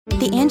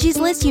The Angie's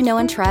List you know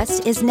and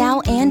trust is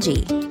now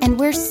Angie, and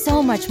we're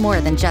so much more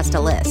than just a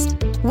list.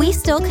 We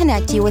still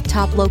connect you with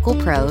top local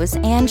pros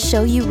and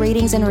show you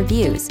ratings and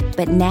reviews,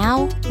 but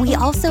now we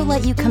also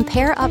let you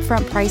compare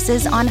upfront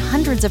prices on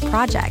hundreds of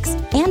projects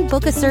and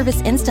book a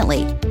service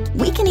instantly.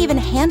 We can even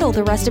handle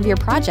the rest of your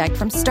project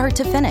from start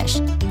to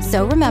finish.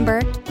 So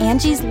remember,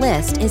 Angie's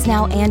List is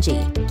now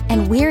Angie,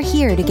 and we're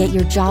here to get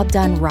your job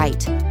done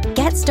right.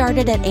 Get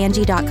started at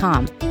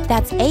Angie.com.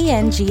 That's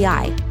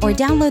ANGI, or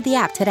download the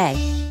app today.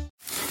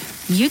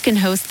 You can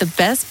host the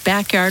best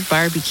backyard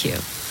barbecue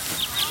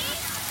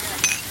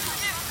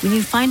when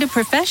you find a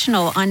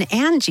professional on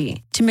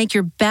Angie to make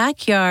your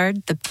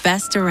backyard the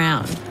best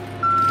around.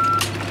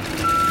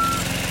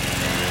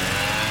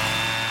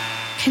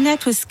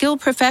 Connect with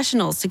skilled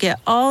professionals to get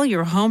all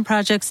your home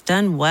projects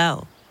done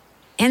well.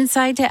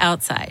 Inside to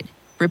outside,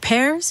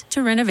 repairs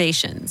to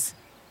renovations.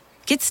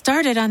 Get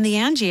started on the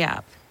Angie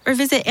app or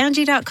visit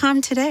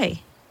Angie.com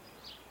today.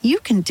 You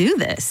can do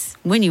this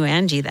when you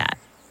Angie that.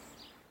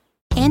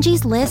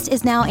 Angie's List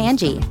is now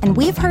Angie, and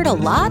we've heard a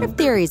lot of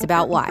theories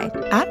about why.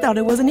 I thought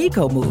it was an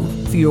eco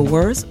move. Fewer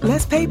words,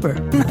 less paper.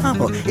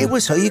 No, it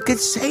was so you could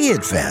say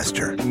it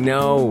faster.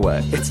 No,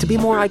 it's to be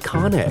more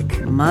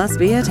iconic. Must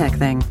be a tech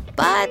thing.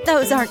 But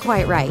those aren't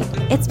quite right.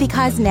 It's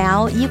because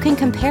now you can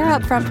compare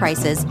upfront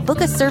prices,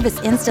 book a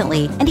service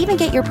instantly, and even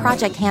get your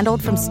project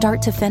handled from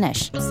start to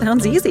finish.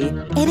 Sounds easy.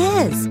 It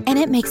is, and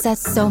it makes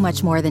us so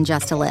much more than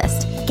just a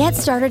list. Get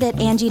started at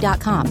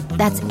Angie.com.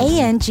 That's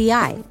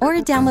ANGI, or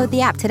download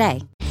the app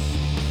today.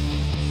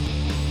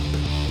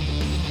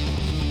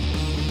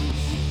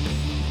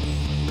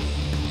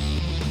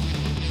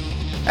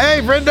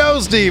 Hey,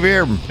 friendo, Steve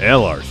here. And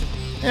Lars.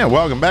 Yeah,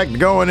 welcome back to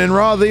Going In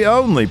Raw, the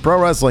only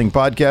pro wrestling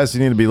podcast you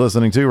need to be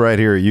listening to right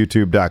here at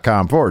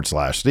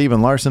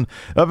youtube.com/Steven Larson.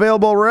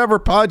 Available wherever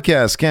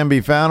podcasts can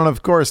be found, and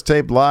of course,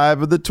 taped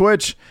live at the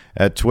Twitch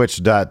at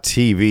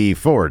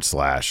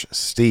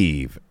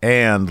twitch.tv/Steve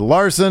and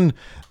Larson.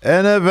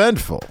 An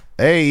eventful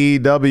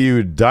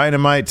AEW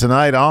Dynamite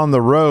tonight on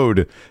the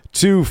road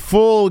to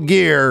Full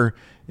Gear,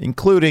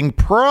 including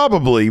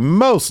probably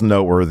most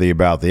noteworthy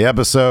about the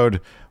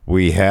episode.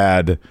 We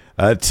had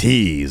a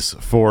tease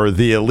for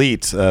the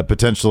Elite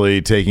potentially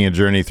taking a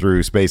journey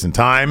through space and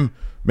time.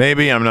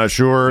 Maybe, I'm not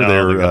sure. No,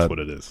 I think that's what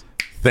it is.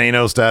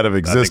 Thanos out of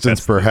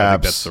existence, perhaps. I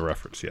think that's the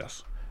reference,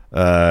 yes.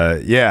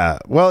 Yeah.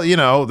 Well,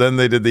 then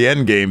they did the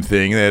Endgame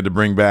thing. They had to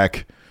bring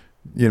back,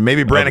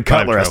 maybe Brandon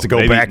Cutler has to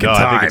go back in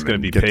time. I think it's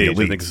going to be Paige. I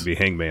think it's going to be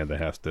Hangman that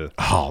has to.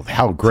 Oh,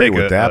 how great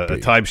would that be? A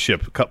time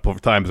ship a couple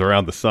of times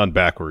around the sun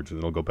backwards, and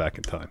it'll go back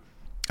in time.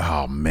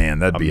 Oh, man,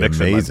 that'd be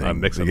amazing. I'm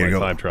mixing my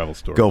time travel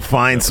story. Go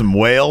find some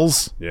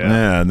whales.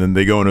 Yeah, and then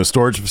they go into a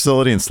storage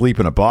facility and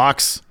sleep in a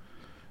box.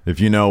 If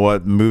you know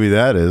what movie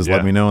that is,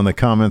 let me know in the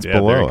comments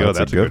below. There you go.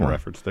 That's a good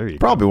reference. There you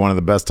Probably one of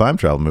the best time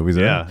travel movies.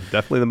 Yeah,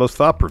 definitely the most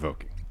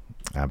thought-provoking.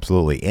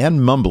 Absolutely. And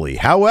mumbly.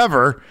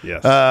 However,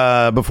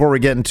 before we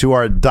get into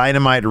our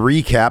Dynamite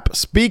recap,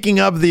 speaking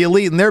of the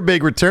Elite and their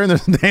big return,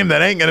 there's a name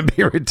that ain't going to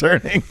be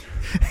returning.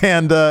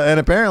 And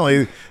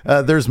apparently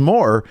there's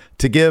more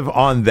to give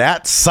on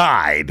that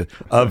side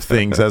of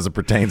things as it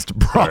pertains to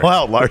Brawl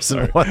Out,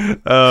 Larson.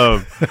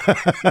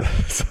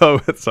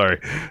 Sorry.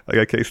 I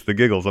got a case of the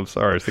giggles. I'm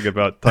sorry. I was thinking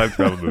about time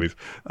travel movies.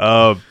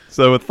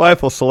 So with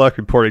Fightful Select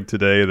reporting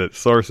today that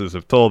sources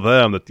have told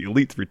them that the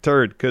Elite's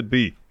return could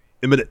be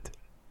imminent.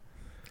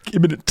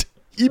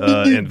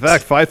 In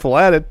fact, Fightful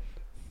added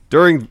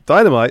during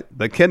Dynamite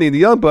that Kenny and the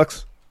Young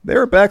Bucks, they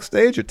were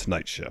backstage at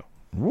tonight's show.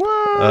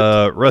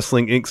 What?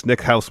 Wrestling Inc.'s Nick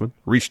Hausman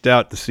reached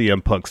out to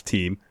CM Punk's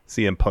team,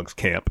 CM Punk's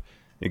camp,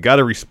 and got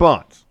a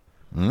response.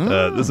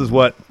 This is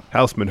what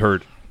Hausman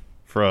heard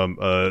from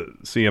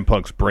CM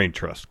Punk's Brain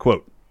Trust.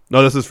 Quote.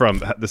 No, this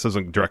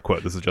isn't a direct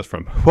quote. This is just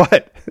from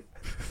what?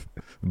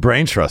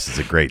 Brain Trust is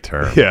a great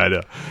term. Yeah, I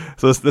know.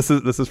 So this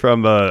is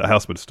from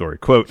Hausman's story.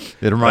 Quote.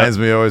 It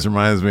always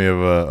reminds me of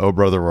Oh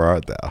Brother, Where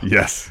Art Thou?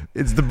 Yes.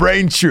 It's the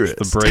Brain Trust.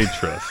 It's the Brain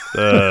Trust.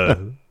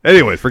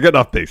 Anyways, we're getting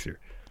off base here.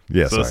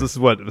 Yes. So this is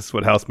what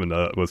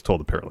Hausman was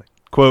told apparently.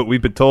 Quote,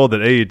 we've been told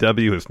that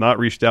AEW has not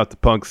reached out to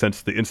Punk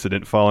since the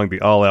incident following the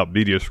all-out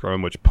media scrum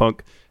in which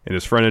Punk and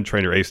his friend and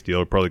trainer Ace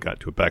Steel probably got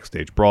into a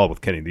backstage brawl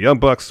with Kenny and the Young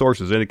Bucks.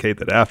 Sources indicate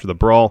that after the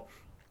brawl,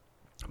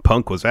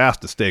 Punk was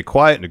asked to stay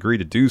quiet and agreed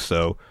to do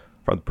so.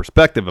 From the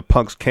perspective of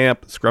Punk's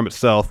camp, the scrum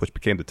itself, which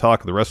became the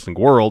talk of the wrestling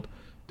world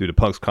due to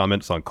Punk's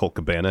comments on Colt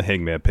Cabana,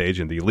 Hangman Page,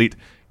 and the Elite,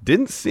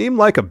 didn't seem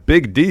like a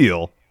big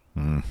deal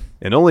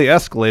and only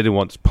escalated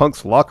once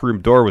Punk's locker room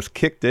door was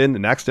kicked in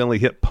and accidentally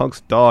hit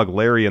Punk's dog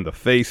Larry in the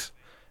face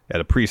at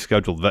a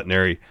pre-scheduled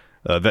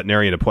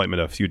veterinarian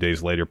appointment. A few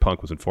days later,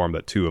 Punk was informed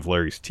that 2 of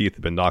Larry's teeth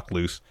had been knocked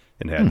loose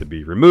and had to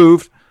be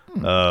removed.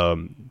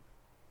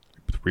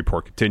 The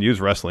report continues.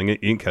 Wrestling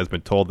Inc. has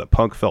been told that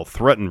Punk felt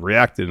threatened,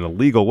 reacted in a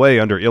legal way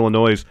under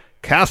Illinois'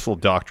 Castle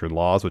Doctrine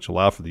laws, which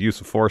allow for the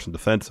use of force in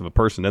defense of a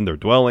person in their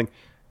dwelling.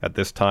 At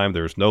this time,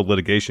 there is no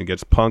litigation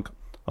against Punk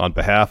on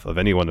behalf of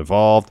anyone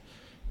involved.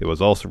 It was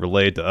also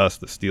relayed to us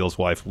that Steele's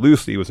wife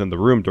Lucy was in the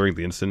room during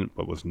the incident,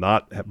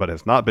 but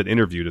has not been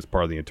interviewed as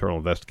part of the internal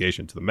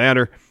investigation to the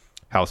matter.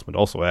 Houseman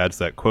also adds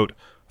that, quote,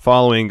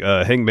 following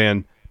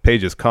Hangman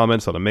Page's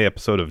comments on a May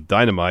episode of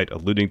Dynamite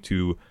alluding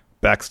to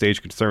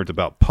backstage concerns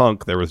about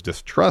Punk, there was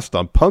distrust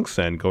on Punk's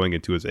end going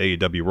into his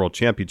AEW World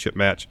Championship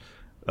match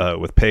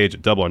with Page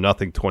at Double or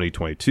Nothing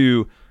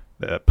 2022.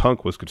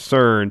 Punk was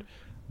concerned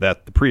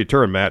that the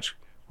pre-determined match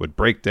would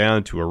break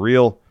down to a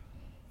real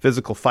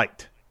physical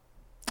fight.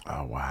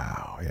 Oh,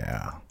 wow.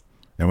 Yeah.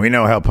 And we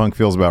know how Punk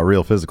feels about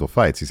real physical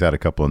fights. He's had a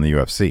couple in the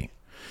UFC.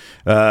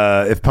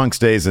 If Punk's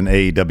days in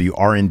AEW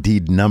are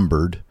indeed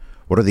numbered,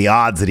 what are the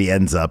odds that he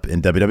ends up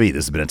in WWE?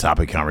 This has been a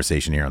topic of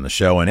conversation here on the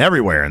show and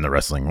everywhere in the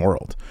wrestling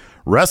world.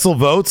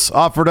 WrestleVotes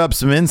offered up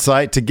some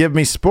insight to Give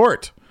Me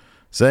Sport,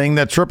 saying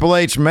that Triple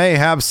H may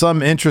have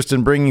some interest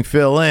in bringing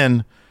Phil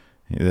in.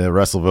 The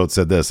WrestleVote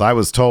said this: I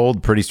was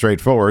told, pretty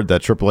straightforward,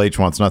 that Triple H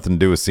wants nothing to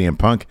do with CM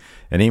Punk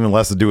and even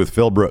less to do with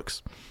Phil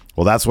Brooks.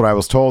 Well, that's what I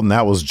was told, and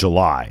that was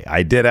July.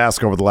 I did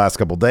ask over the last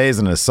couple of days,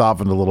 and it has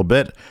softened a little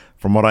bit.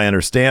 From what I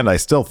understand, I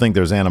still think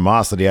there's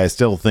animosity. I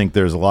still think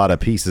there's a lot of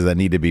pieces that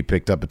need to be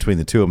picked up between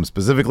the two of them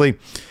specifically.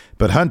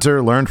 But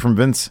Hunter learned from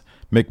Vince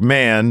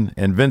McMahon,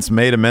 and Vince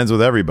made amends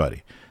with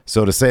everybody.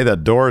 So to say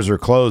that doors are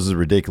closed is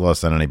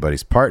ridiculous on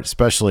anybody's part,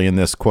 especially in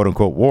this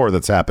quote-unquote war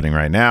that's happening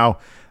right now.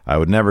 I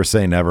would never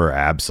say never,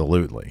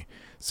 absolutely.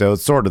 So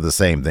it's sort of the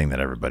same thing that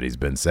everybody's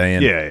been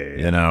saying. Yeah.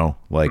 You know,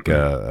 like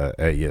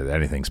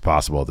anything's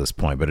possible at this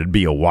point. But it'd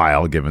be a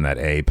while, given that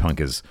A, Punk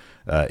is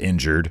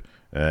injured,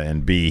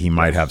 and B, he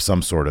might have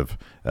some sort of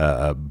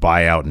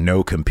buyout,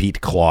 no-compete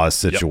clause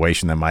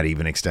situation that might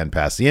even extend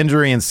past the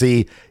injury. And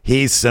C,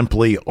 he's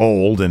simply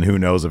old, and who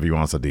knows if he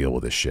wants to deal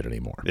with this shit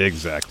anymore.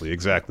 Exactly.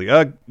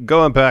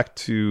 Going back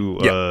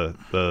to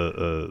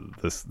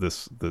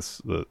this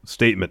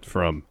statement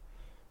from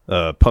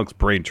Punk's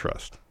Brain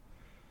Trust.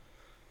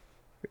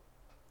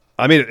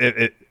 I mean,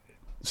 it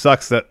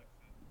sucks that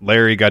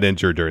Larry got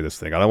injured during this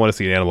thing. I don't want to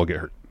see an animal get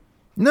hurt.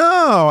 No,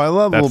 I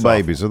love That's little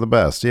babies. They're the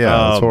best.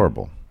 Yeah, it's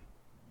horrible.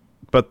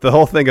 But the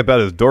whole thing about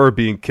his door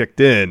being kicked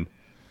in,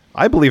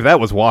 I believe that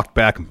was walked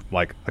back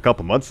like a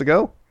couple months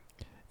ago.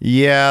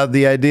 Yeah,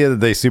 the idea that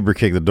they super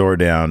kicked the door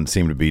down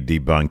seemed to be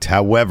debunked.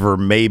 However,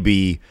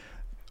 maybe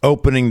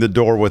opening the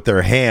door with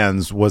their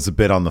hands was a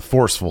bit on the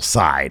forceful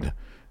side,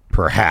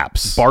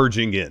 perhaps.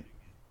 Barging in.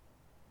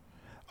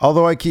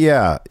 Although,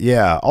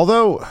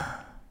 Although,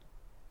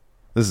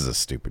 this is a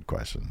stupid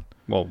question.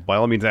 Well, by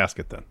all means, ask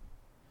it then.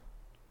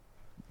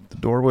 The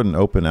door wouldn't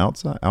open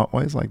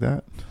outways like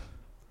that.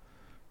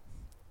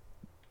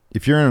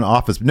 If you're in an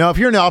office, if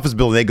you're in an office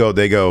building, they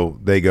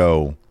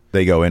go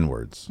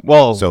inwards.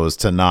 Well, so as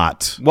to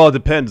not. Well, it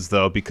depends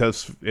though,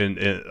 because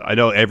I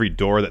know every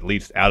door that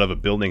leads out of a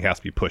building has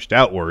to be pushed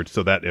outwards,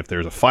 so that if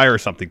there's a fire or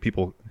something,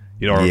 people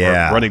are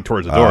running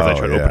towards the door. If they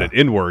try to open it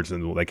inwards,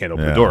 and they can't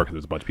open the door because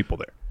there's a bunch of people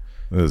there.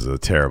 This is a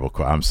terrible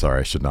question. I'm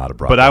sorry, I should not have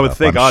brought. But that I would up.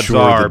 think I'm odds sure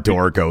are the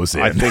door goes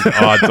in. I think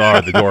odds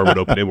are the door would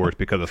open inwards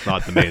because it's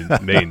not the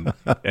main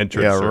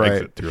entrance or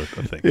exit through a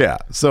thing. Yeah.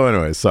 So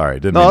anyway, sorry.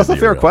 No, that's a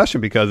fair question,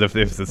 because if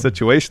the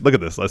situation, look at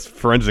this, let's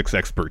forensics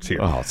experts here.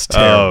 Oh, it's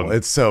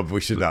terrible.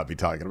 We should not be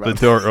talking about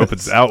the door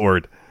opens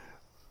outward.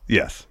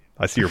 Yes.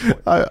 I see your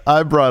point.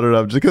 I brought it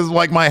up just because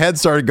my head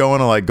started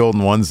going to like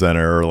Golden One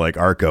Center or like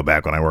Arco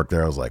back when I worked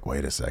there. I was like,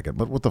 wait a second,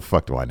 but what the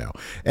fuck do I know?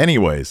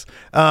 Anyways,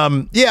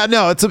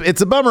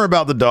 it's a bummer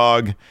about the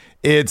dog.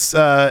 It's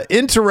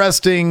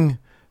interesting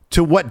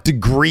to what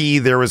degree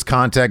there was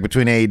contact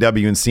between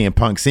AEW and CM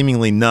Punk.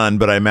 Seemingly none,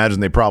 but I imagine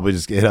they probably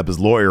just hit up his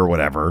lawyer or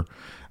whatever.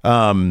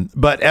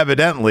 But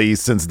evidently,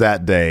 since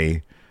that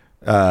day,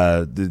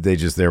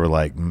 they were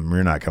like,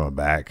 we're not coming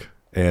back.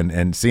 And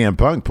CM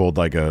Punk pulled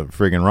like a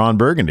friggin' Ron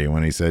Burgundy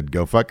when he said,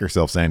 go fuck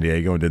yourself, San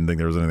Diego, and didn't think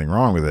there was anything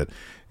wrong with it,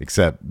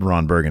 except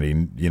Ron Burgundy,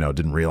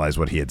 didn't realize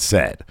what he had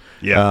said.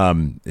 Yeah.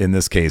 In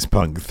this case,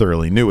 Punk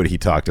thoroughly knew what he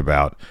talked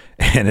about.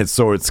 And it's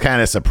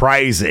kind of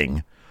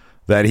surprising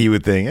that he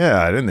would think,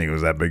 I didn't think it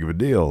was that big of a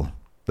deal.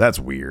 That's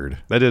weird.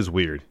 That is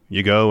weird.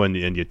 You go and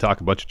you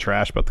talk a bunch of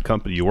trash about the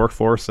company you work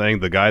for, saying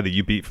the guy that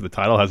you beat for the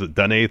title hasn't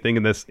done anything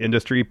in this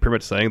industry, pretty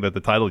much saying that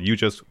the title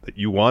that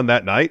you won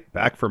that night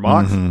back for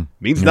Mox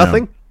means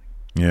nothing.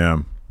 Yeah,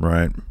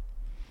 right.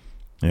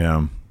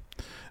 Yeah.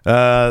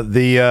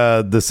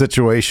 The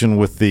situation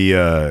with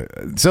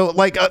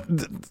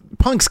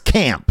Punk's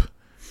camp.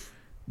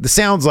 It just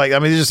sounds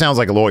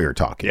like a lawyer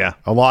talking. Yeah.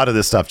 A lot of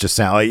this stuff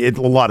a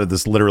lot of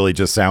this literally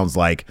just sounds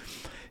like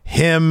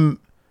him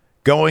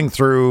going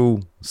through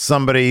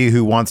somebody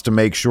who wants to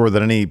make sure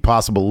that any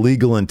possible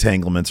legal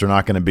entanglements are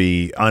not going to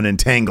be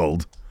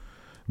unentangled,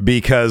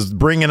 because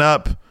bringing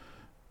up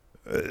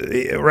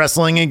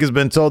Wrestling Inc. has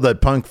been told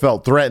that Punk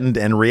felt threatened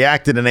and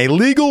reacted in a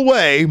legal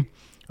way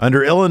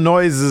under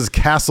Illinois's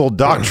Castle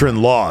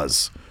Doctrine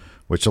laws,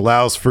 which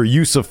allows for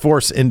use of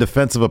force in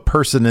defense of a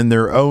person in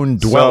their own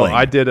dwelling. So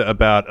I did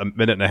about a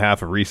minute and a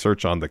half of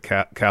research on the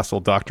Castle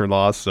Doctrine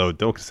laws, so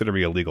don't consider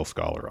me a legal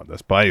scholar on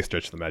this by any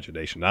stretch of the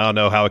imagination. I don't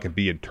know how it can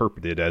be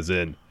interpreted as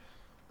in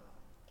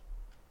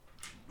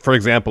For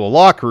example, a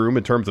locker room,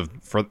 in terms of,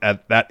 for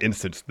at that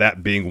instance,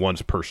 that being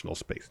one's personal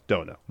space.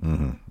 Don't know.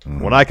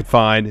 What I could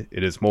find,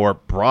 it is more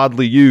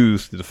broadly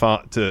used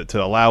to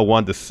allow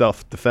one to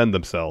defend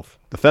themselves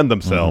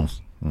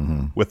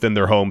within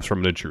their homes from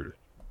an intruder.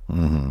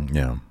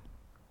 Yeah.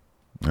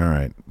 All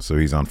right. So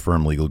he's on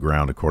firm legal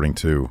ground, according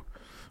to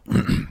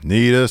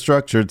need a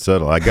structured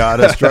settlement. I got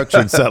a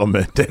structured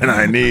settlement, and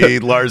I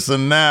need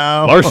Larson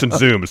now. Larson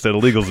Zoom instead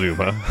of Legal Zoom,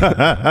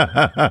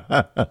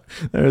 huh?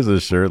 There's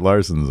a shirt,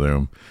 Larson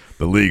Zoom,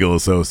 the legal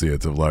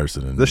associates of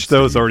Larson. And this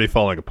show's Steve. already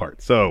falling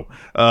apart. So,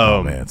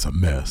 oh man, it's a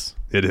mess.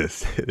 It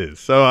is. It is.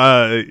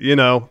 So,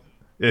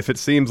 if it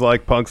seems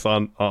like Punk's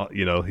on,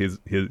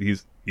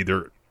 he's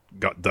either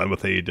got done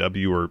with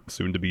AEW or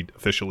soon to be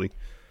officially,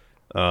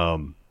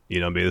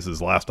 maybe this is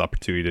his last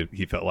opportunity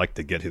he felt like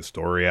to get his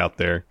story out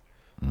there.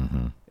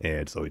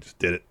 And so he just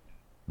did it.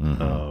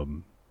 Yeah,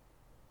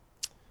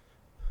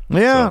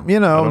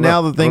 So,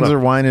 now that things are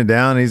winding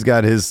down, he's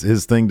got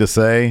his thing to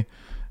say.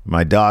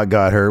 My dog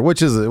got hurt,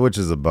 which is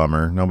a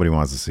bummer. Nobody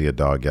wants to see a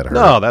dog get hurt.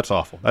 No, that's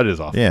awful. That is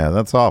awful. Yeah,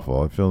 that's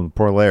awful. I feel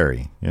poor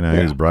Larry. He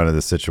was brought into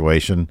this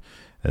situation,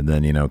 and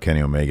then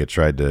Kenny Omega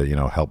tried to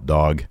help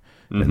dog,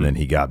 and then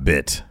he got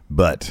bit,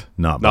 but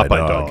not by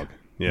dog.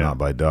 Yeah, not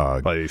by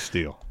dog. By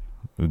steel.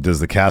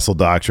 Does the Castle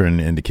Doctrine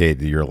indicate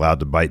that you're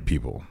allowed to bite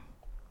people?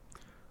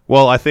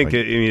 Well, I think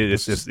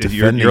it's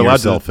you're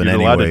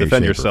allowed to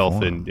defend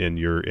yourself in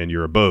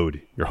your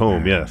abode, your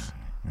home. Yes.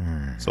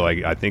 So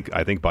I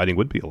think biting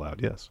would be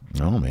allowed. Yes.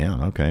 Oh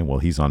man. Okay. Well,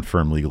 he's on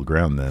firm legal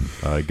ground then.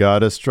 I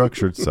got a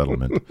structured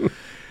settlement.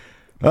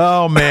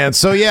 Oh man.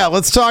 So yeah,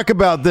 let's talk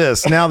about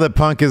this now that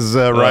Punk is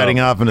riding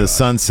off in his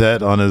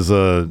sunset on his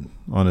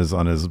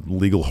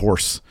legal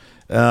horse.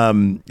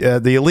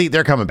 The Elite,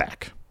 they're coming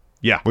back.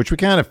 Yeah. Which we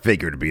kind of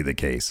figured to be the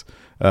case.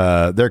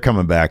 They're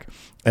coming back.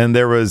 And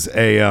there was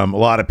a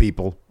lot of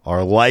people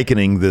are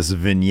likening this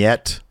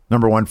vignette.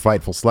 Number one,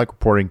 Fightful Select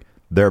reporting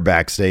they're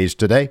backstage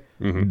today.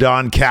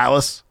 Don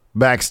Callis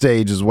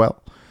backstage as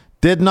well.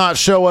 Did not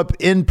show up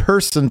in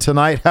person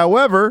tonight.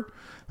 However,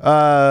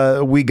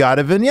 we got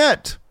a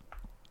vignette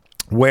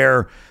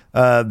where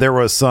there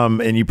was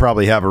some, and you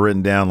probably have it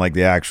written down like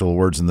the actual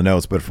words in the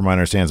notes, but from my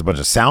understanding, it's a bunch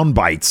of sound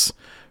bites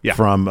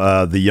from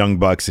the Young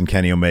Bucks and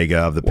Kenny Omega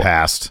of the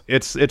past.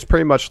 It's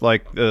pretty much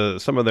like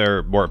some of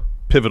their more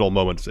pivotal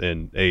moments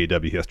in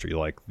AEW history,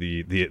 like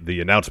the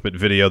announcement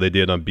video they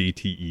did on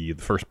BTE,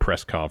 the first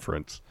press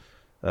conference,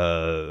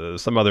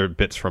 some other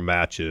bits from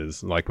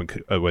matches, like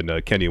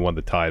when Kenny won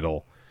the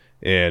title.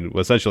 And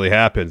what essentially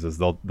happens is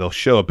they'll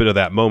show a bit of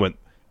that moment,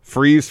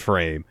 freeze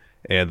frame,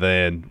 and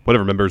then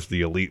whatever members of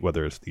the Elite,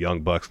 whether it's the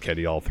Young Bucks,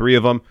 Kenny, all three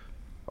of them,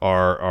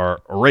 are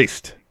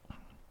erased.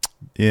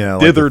 Yeah,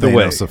 like dithered the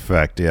away. Thanos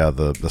effect. Yeah,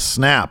 the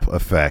snap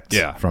effect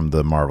from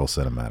the Marvel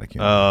Cinematic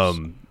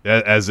Universe.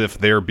 As if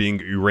they're being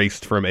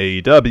erased from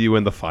AEW,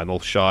 and the final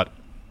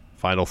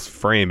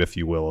frame, if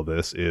you will, of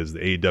this is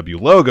the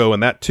AEW logo,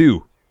 and that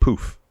too,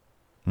 poof,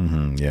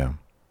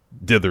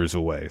 dithers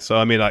away. So,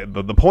 I mean,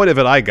 the point of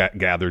it I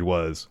gathered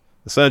was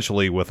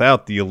essentially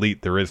without the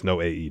Elite, there is no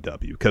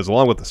AEW, because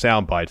along with the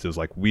sound bites, it was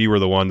like we were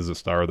the ones that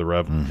started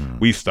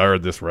we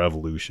started this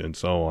revolution,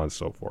 so on and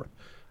so forth.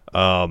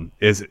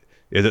 Is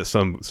it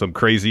some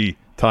crazy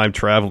time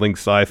traveling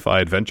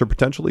sci-fi adventure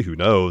potentially? Who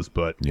knows?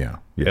 But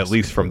at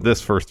least from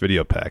this first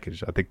video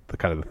package, I think the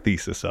kind of the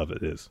thesis of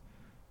it is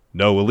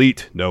no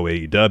Elite, no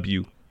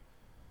AEW.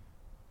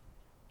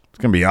 It's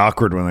gonna be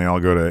awkward when they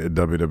all go to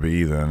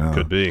WWE then. Huh?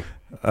 Could be.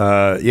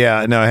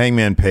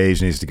 Hangman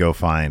Page needs to go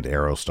find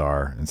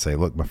Aerostar and say,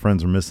 "Look, my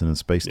friends are missing in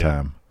space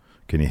time.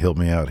 Can you help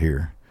me out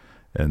here?"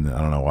 And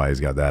I don't know why he's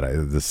got that.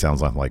 This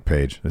sounds like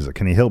Page. Is it?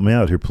 Can you help me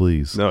out here,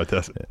 please? No, it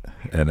doesn't.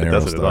 And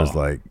Aerostar's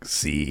like,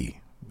 "See,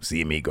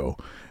 amigo,"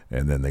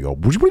 and then they go,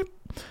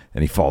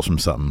 and he falls from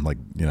something like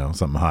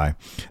something high.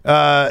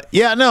 I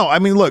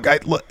mean, look,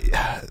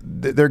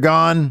 they're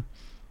gone.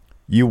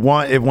 You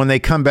want when they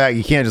come back,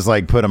 you can't just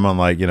like put them on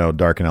like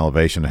darken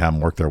elevation and have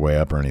them work their way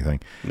up or anything.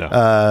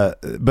 No.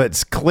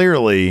 But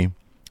clearly,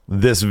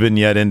 this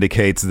vignette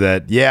indicates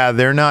that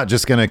they're not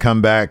just going to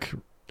come back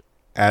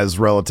as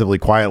relatively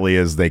quietly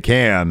as they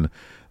can.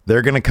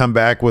 They're going to come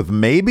back with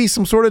maybe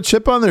some sort of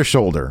chip on their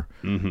shoulder.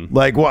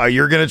 Like, what,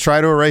 you're going to try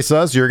to erase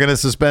us? You're going to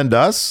suspend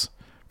us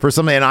for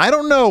something? And I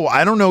don't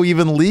know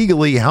even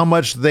legally how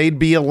much they'd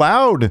be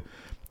allowed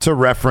to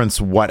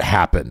reference what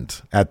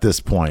happened at this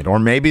point. Or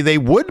maybe they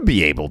would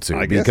be able to.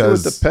 I guess it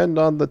would depend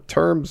on the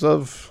terms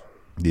of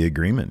the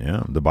agreement,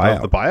 the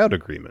buyout. The buyout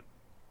agreement.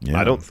 Yeah.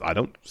 I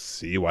don't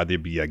see why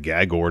there'd be a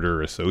gag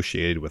order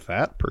associated with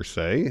that per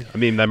se. I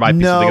mean, there might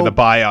be something in the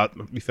buyout.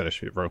 Let me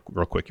finish it real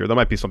quick here. There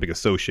might be something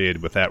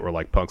associated with that where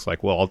like Punk's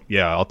like, well,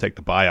 I'll take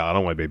the buyout. I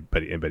don't want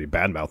anybody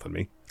bad mouthing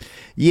me.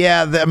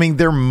 Yeah, I mean,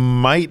 there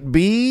might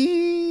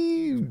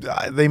be.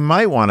 They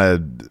might want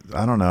to.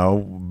 I don't know.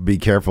 Be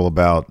careful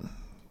about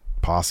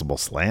possible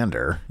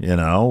slander.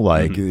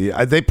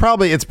 They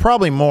probably. It's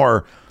probably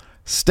more.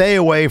 Stay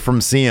away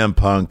from CM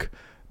Punk.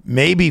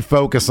 Maybe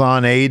focus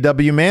on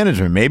AEW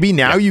management. Maybe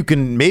now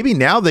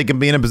they can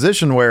be in a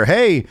position where,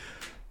 hey,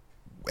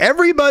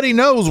 everybody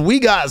knows we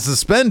got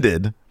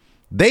suspended.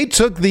 They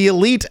took the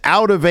Elite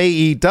out of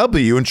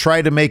AEW and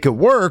tried to make it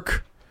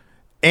work,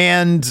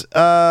 and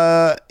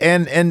it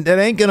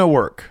ain't gonna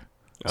work.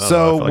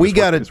 So we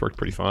got it. It's worked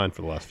pretty fine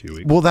for the last few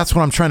weeks. Well, that's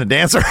what I'm trying to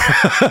answer.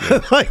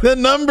 Like the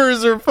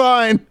numbers are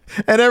fine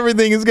and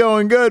everything is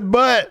going good,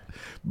 but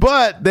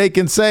they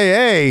can say,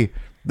 "Hey,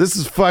 this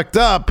is fucked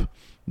up."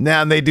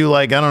 Now they do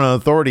like, I don't know,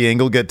 authority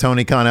angle, get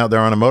Tony Khan out there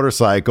on a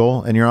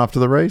motorcycle, and you're off to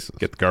the races.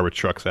 Get the garbage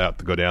trucks out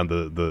to go down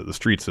the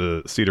streets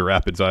of Cedar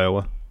Rapids,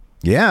 Iowa.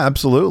 Yeah,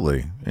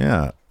 absolutely.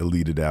 Yeah,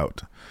 Elite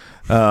out.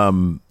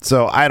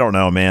 So I don't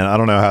know, man. I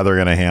don't know how they're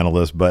going to handle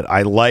this, but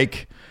I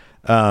like,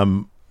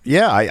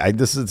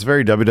 it's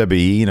very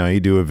WWE. You know, you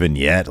do a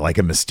vignette, like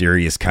a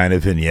mysterious kind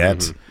of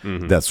vignette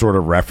that sort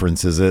of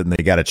references it, and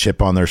they got a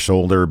chip on their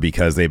shoulder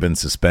because they've been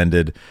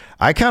suspended.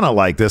 I kind of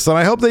like this, and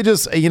I hope they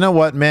just, you know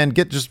what, man,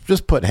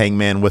 just put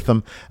Hangman with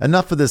them.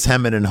 Enough of this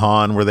Heyman and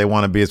Han where they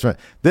want to be.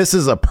 This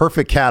is a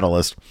perfect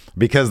catalyst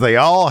because they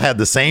all had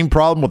the same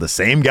problem with the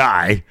same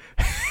guy,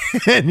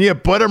 and you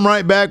put them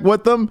right back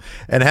with them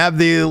and have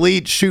the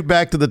Elite shoot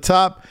back to the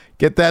top.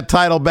 Get that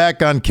title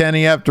back on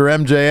Kenny after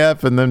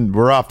MJF, and then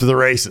we're off to the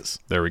races.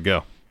 There we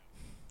go.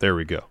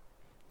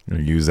 I'm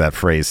going to use that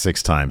phrase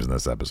 6 times in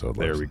this episode.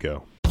 There we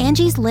go.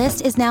 Angie's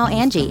List is now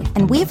Angie,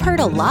 and we've heard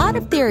a lot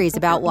of theories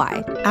about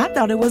why. I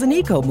thought it was an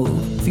eco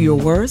move. Fewer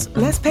words,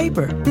 less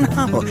paper.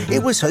 No,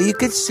 it was so you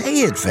could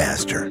say it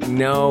faster.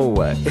 No,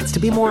 it's to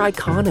be more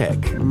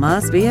iconic.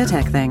 Must be a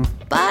tech thing.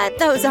 But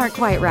those aren't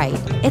quite right.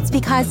 It's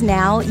because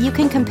now you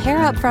can compare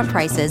upfront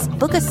prices,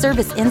 book a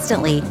service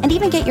instantly, and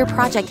even get your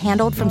project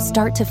handled from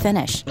start to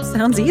finish.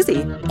 Sounds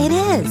easy. It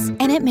is,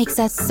 and it makes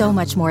us so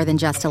much more than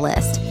just a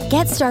list.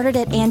 Get started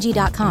at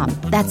Angie.com.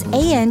 That's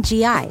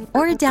ANGI,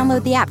 or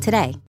download the app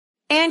today.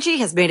 Angie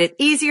has made it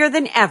easier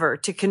than ever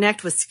to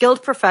connect with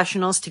skilled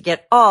professionals to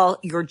get all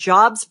your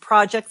jobs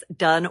projects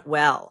done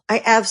well.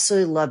 I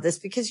absolutely love this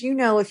because, you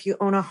know, if you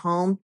own a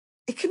home,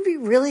 it can be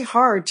really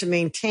hard to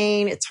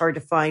maintain. It's hard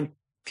to find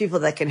people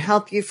that can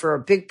help you for a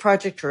big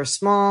project or a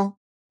small.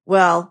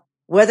 Well,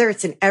 whether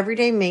it's in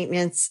everyday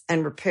maintenance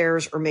and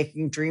repairs or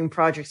making dream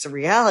projects a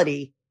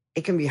reality,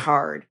 it can be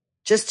hard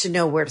just to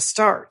know where to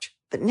start.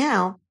 But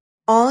now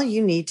all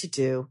you need to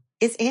do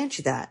is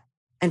Angie that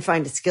and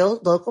find a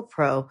skilled local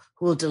pro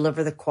who will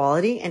deliver the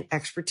quality and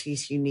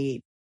expertise you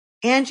need.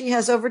 Angie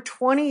has over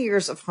 20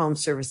 years of home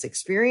service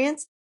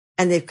experience,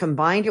 and they've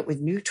combined it with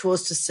new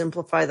tools to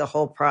simplify the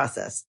whole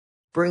process.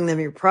 Bring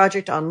them your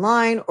project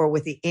online or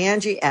with the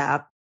Angie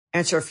app,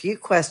 answer a few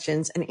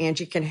questions, and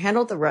Angie can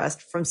handle the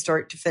rest from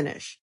start to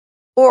finish.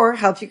 Or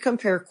help you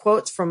compare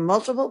quotes from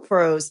multiple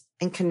pros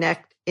and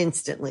connect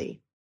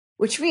instantly,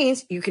 which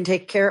means you can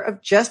take care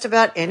of just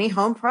about any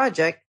home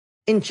project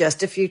in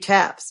just a few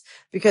taps.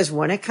 Because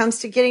when it comes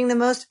to getting the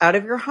most out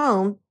of your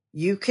home,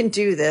 you can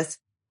do this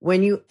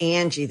when you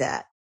Angie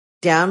that.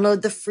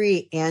 Download the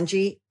free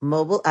Angie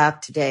mobile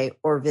app today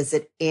or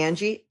visit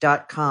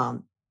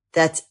Angie.com.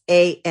 That's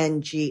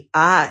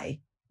ANGI.com.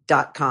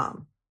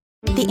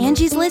 The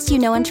Angie's List you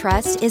know and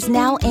trust is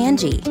now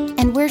Angie,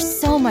 and we're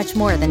so much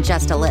more than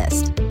just a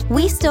list.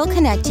 We still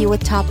connect you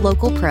with top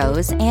local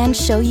pros and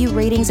show you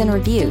ratings and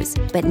reviews,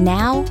 but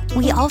now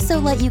we also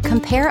let you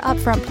compare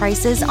upfront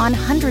prices on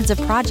hundreds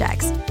of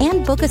projects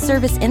and book a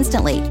service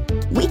instantly.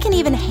 We can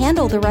even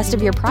handle the rest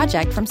of your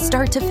project from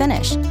start to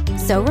finish.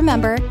 So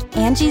remember,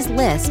 Angie's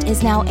List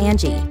is now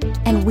Angie,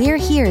 and we're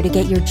here to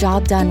get your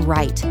job done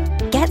right.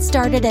 Get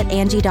started at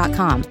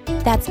Angie.com.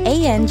 That's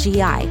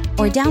ANGI,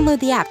 or download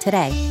the app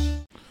today.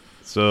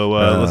 So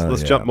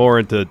let's jump more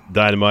into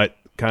Dynamite.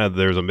 Kind of,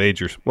 there's a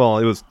major. Well,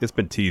 it's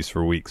been teased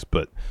for weeks,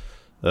 but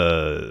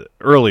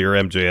earlier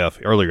in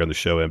the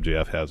show,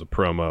 MJF has a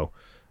promo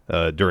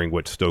during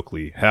which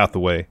Stokely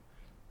Hathaway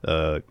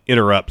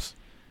interrupts,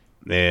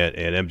 and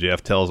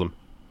MJF tells him,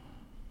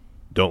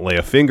 "Don't lay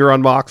a finger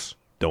on Mox.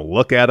 Don't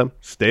look at him.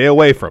 Stay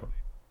away from him."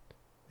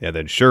 And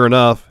then, sure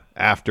enough,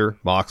 after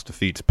Mox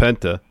defeats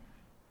Penta,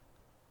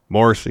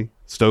 Morrissey,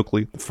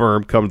 Stokely, the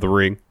Firm come to the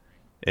ring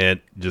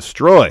and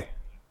destroy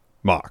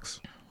Mox.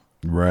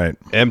 Right.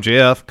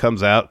 MJF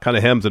comes out, kind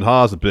of hems and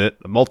haws a bit,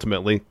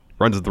 ultimately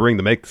runs to the ring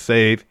to make the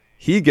save.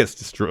 He gets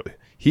destroyed.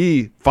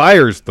 He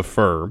fires the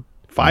Firm,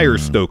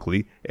 fires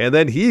Stokely, and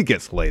then he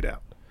gets laid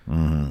out.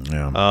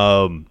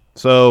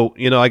 So,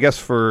 you know, I guess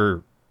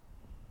ever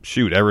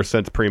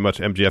since pretty much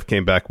MJF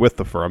came back with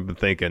the Firm, I've been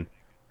thinking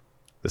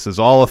this is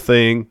all a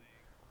thing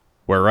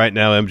where right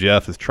now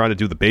MJF is trying to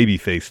do the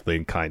babyface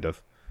thing, kind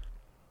of.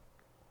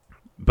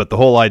 But the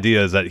whole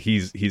idea is that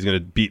he's going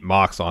to beat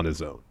Mox on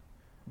his own.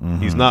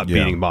 He's not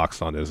beating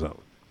Mox on his own.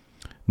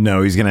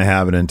 No, he's going to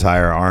have an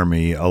entire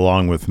army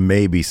along with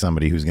maybe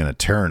somebody who's going to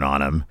turn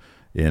on him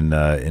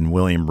in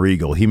William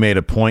Regal. He made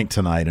a point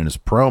tonight in his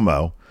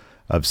promo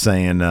of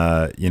saying,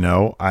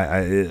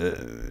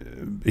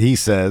 he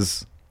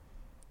says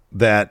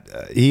that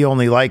he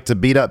only liked to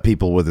beat up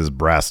people with his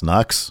brass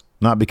knucks,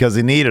 not because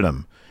he needed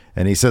them.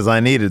 And he says, I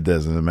needed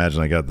this. And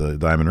imagine I got the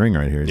diamond ring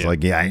right here. He's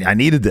like, I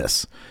needed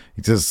this.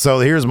 He says, so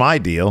here's my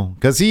deal.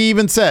 Because he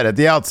even said at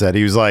the outset,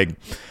 he was like,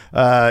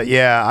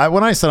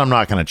 when I said I'm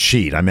not going to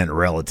cheat, I meant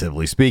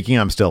relatively speaking,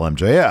 I'm still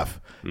MJF.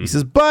 He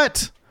says,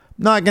 but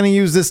I'm not going to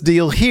use this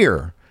deal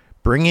here.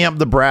 Bringing up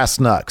the brass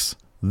knucks,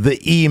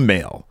 the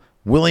email,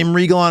 William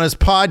Regal on his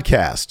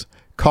podcast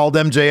called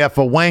MJF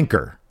a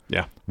wanker.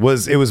 Yeah.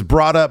 It was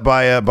brought up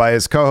by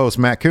his co-host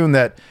Matt Kuhn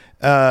that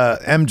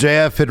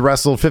MJF had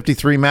wrestled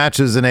 53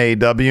 matches in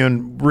AEW,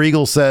 and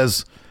Regal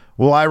says,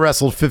 well, I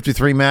wrestled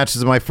 53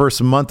 matches in my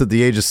first month at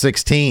the age of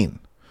 16.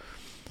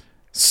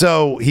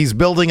 So he's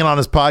building it on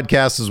his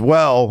podcast as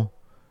well,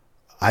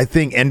 I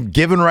think. And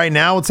given right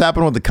now what's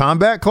happened with the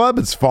Combat Club,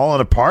 it's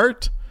fallen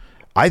apart.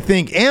 I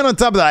think, and on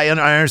top of that, I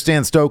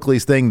understand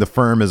Stokely's thing, the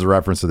Firm, is a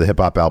reference to the hip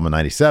hop album in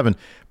 97,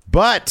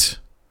 but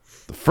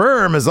the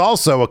Firm is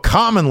also a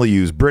commonly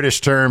used British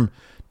term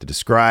to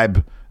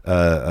describe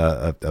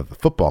a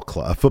football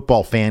club, a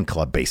football fan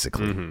club,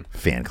 basically. Mm-hmm.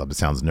 Fan club. It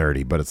sounds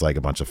nerdy, but it's like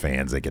a bunch of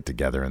fans. They get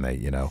together and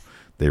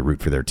they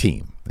root for their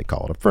team. They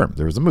call it a Firm.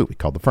 There was a movie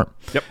called The Firm.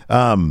 Yep.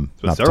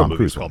 Not the Tom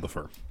Cruise called The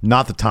Firm.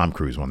 Not the Tom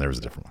Cruise one. There was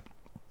a different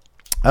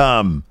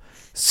one.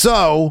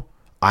 So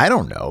I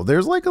don't know.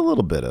 There's like a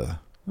little bit of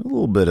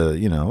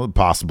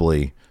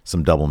possibly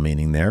some double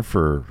meaning there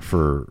for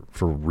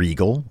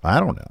Regal. I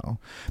don't know,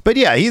 but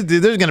yeah,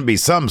 there's going to be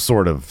some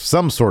sort of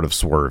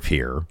swerve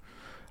here.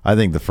 I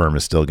think the Firm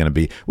is still going to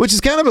be, which is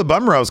kind of a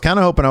bummer. I was kind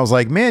of hoping, I was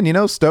like, man,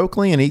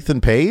 Stokely and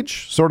Ethan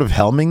Page sort of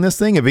helming this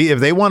thing.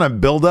 If they want to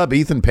build up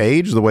Ethan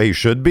Page the way he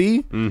should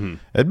be,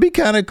 it'd be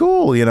kind of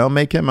cool,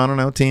 make him, I don't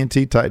know,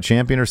 TNT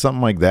champion or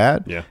something like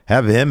that. Yeah.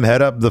 Have him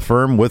head up the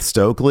Firm with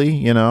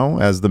Stokely,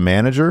 as the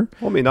manager.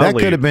 Well, I mean, that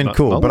could have been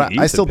cool, but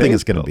I still think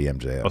it's going to be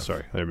MJF. Oh,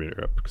 sorry. I didn't mean to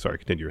interrupt. Sorry,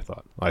 continue your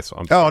thought. I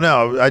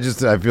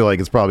feel like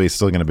it's probably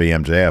still going to be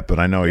MJF, but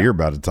I know you're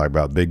about to talk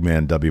about big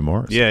man W.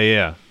 Morris.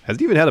 Yeah. Has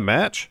he even had a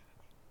match?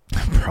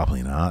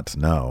 Probably not.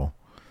 No.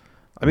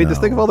 I mean, just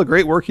think of all the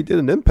great work he did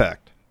in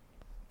Impact.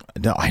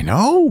 No, I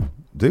know,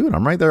 dude.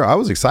 I'm right there. I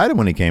was excited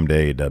when he came to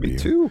AEW. Me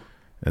too.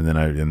 And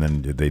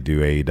then they do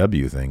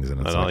AEW things,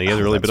 and it's he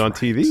hasn't really been on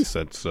TV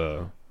since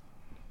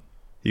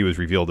he was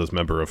revealed as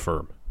member of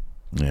Firm.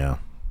 Yeah.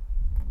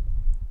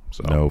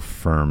 So no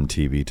Firm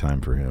TV time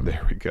for him.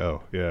 There we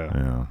go. Yeah.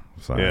 Yeah.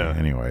 Sorry. Yeah.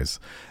 Anyways,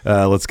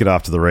 let's get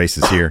off to the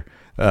races here.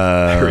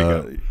 There we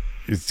go.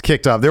 It's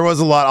kicked off. There was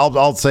a lot.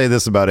 I'll say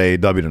this about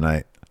AEW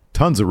tonight.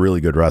 Tons of really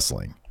good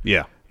wrestling.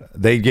 Yeah.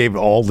 They gave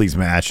all these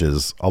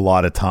matches a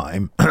lot of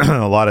time. And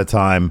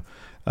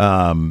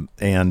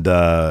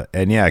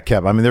yeah, it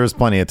kept, I mean, there was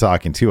plenty of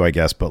talking too, I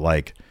guess, but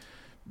like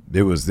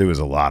there was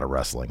a lot of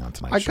wrestling on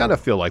tonight's show. I kind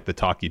of feel like the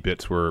talkie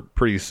bits were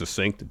pretty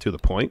succinct and to the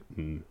point,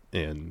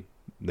 and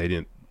they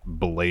didn't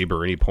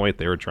belabor any point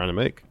they were trying to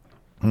make.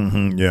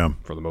 Mm-hmm, yeah.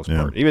 For the most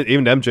part.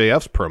 Even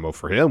MJF's promo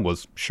for him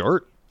was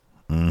short.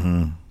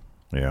 Mm-hmm.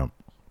 Yeah.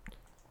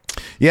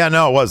 Yeah,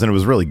 no, it wasn't. It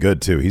was really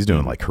good, too. He's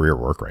doing, like, career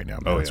work right now.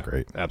 Man. That's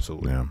great.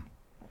 Absolutely.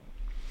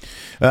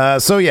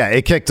 Yeah.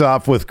 It kicked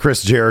off with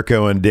Chris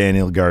Jericho and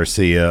Daniel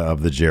Garcia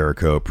of the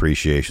Jericho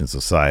Appreciation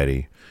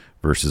Society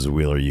versus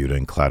Wheeler Yuta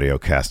and Claudio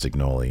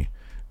Castagnoli.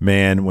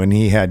 Man, when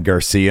he had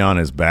Garcia on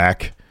his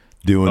back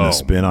doing the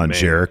spin on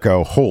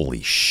Jericho,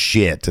 holy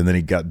shit. And then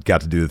he got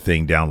to do the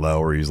thing down low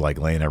where he was, like,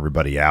 laying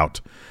everybody out.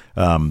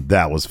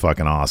 That was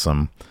fucking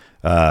awesome.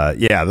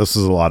 This was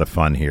a lot of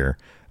fun here.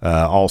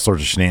 All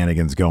sorts of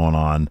shenanigans going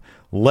on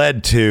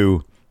led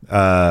to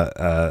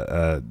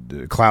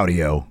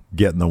Claudio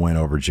getting the win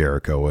over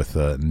Jericho with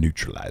a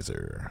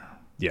neutralizer.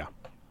 Yeah.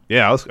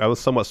 I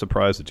was somewhat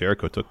surprised that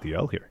Jericho took the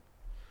L here.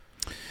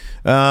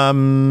 But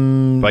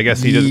I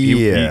guess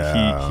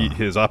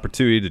his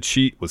opportunity to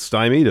cheat was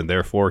stymied, and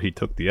therefore he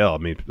took the L. I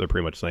mean, they're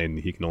pretty much saying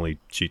he can only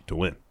cheat to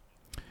win.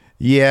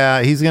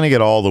 Yeah, he's going to get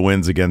all the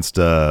wins against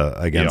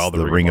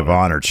the Ring of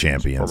Honor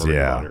champions. Ring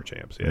of Honor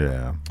champs.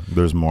 Yeah.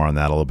 There's more on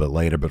that a little bit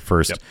later. But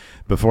first,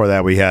 before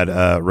that, we had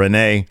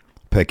Renee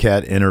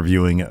Paquette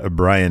interviewing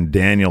Bryan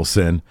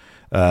Danielson.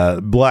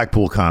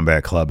 Blackpool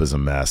Combat Club is a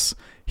mess.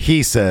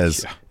 He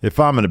says, if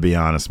I'm going to be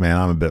honest, man,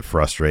 I'm a bit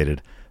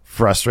frustrated.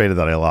 Frustrated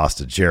that I lost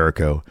to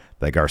Jericho,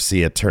 that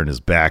Garcia turned his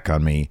back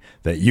on me,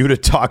 that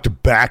Yuta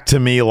talked back to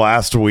me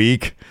last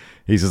week.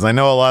 He says, I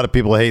know a lot of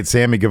people hate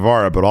Sammy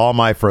Guevara, but all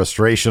my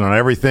frustration on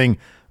everything,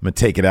 I'm going to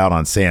take it out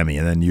on Sammy.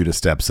 And then Yuta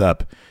steps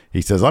up.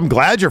 He says, I'm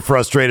glad you're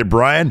frustrated,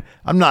 Brian.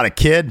 I'm not a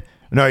kid.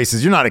 No, he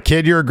says, you're not a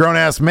kid. You're a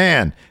grown-ass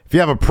man. If you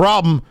have a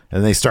problem,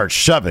 and they start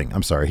shoving.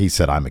 I'm sorry. He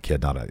said, I'm a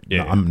kid.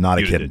 I'm not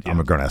a kid. I'm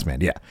a grown-ass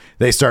man. Yeah.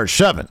 They start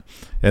shoving.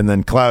 And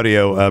then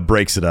Claudio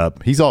breaks it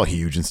up. He's all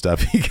huge and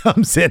stuff. He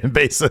comes in and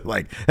basically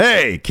like,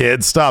 hey,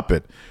 kid, stop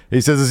it.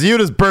 He says, it's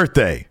Yuta's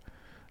birthday.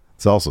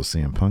 It's also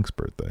CM Punk's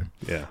birthday.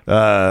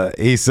 Yeah.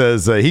 He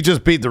says he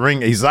just beat the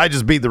ring. He says, I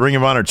just beat the Ring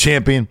of Honor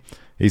champion.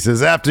 He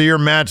says, after your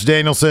match,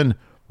 Danielson,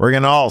 we're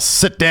going to all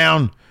sit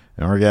down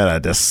and we're going to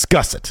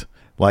discuss it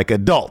like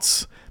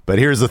adults. But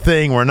here's the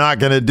thing. We're not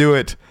going to do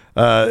it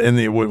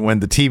when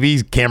the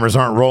TV cameras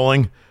aren't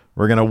rolling.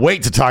 We're going to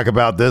wait to talk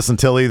about this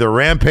until either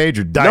Rampage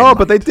or Dynamite. No,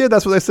 but they did.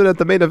 That's what they said at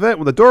the main event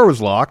when the door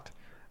was locked,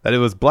 that it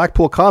was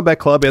Blackpool Combat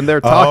Club and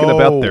they're talking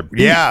about their beef.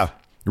 Yeah.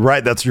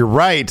 Right, you're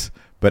right,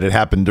 but it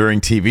happened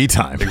during TV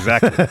time.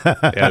 Exactly.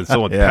 And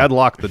someone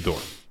padlocked the door.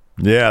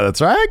 Yeah,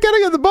 that's right. I gotta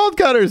get the bolt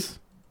cutters.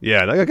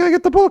 Yeah, I gotta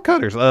get the bolt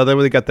cutters. Then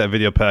we got that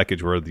video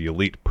package where the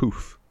Elite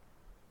poof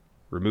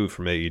removed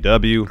from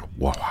AEW.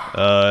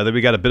 Wow. Then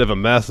we got a bit of a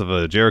mess of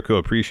a Jericho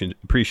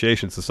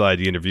Appreciation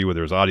Society interview where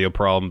there was audio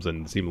problems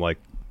and it seemed like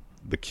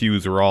the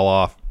cues were all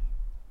off.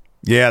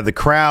 Yeah, the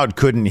crowd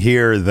couldn't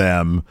hear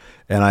them,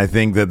 and I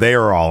think that they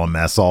are all a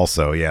mess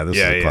also. Yeah, this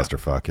is a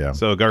clusterfuck, yeah.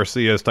 So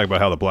Garcia is talking about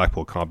how the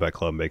Blackpool Combat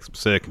Club makes him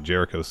sick, and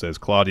Jericho says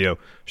Claudio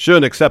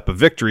shouldn't accept a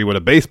victory when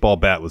a baseball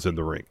bat was in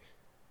the ring,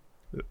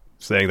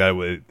 saying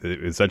that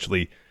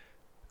essentially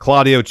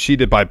Claudio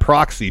cheated by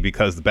proxy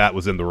because the bat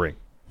was in the ring.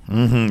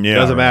 Mm-hmm, yeah, it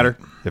doesn't matter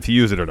if he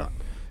used it or not.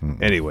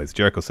 Anyways,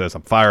 Jericho says,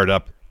 I'm fired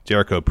up.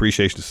 Jericho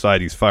Appreciation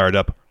Society's fired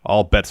up.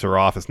 All bets are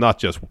off. It's not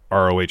just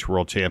ROH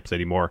World Champs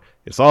anymore.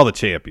 It's all the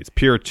champions,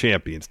 pure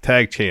champions,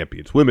 tag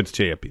champions, women's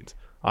champions.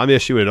 I'm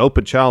issuing an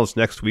open challenge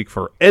next week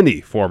for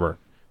any former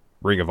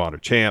Ring of Honor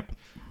champ.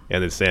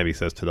 And then Sammy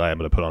says, tonight I'm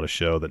going to put on a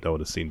show that no one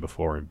has seen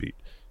before and beat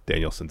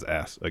Danielson's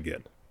ass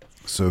again.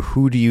 So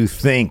who do you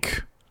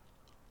think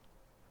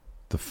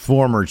the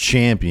former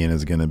champion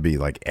is going to be?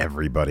 Like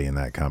everybody in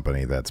that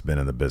company that's been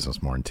in the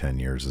business more than 10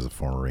 years is a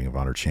former Ring of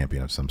Honor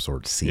champion of some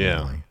sort,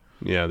 seemingly.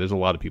 Yeah, there's a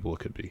lot of people it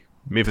could be.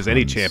 I mean, if it's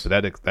any champ,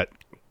 that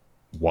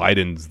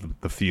widens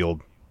the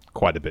field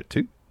quite a bit,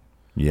 too.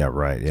 Yeah,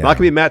 right. Yeah. It's not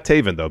going to be Matt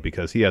Taven, though,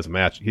 because he has a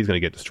match. He's going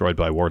to get destroyed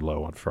by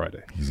Wardlow on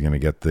Friday. He's going to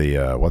get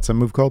the, what's that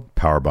move called?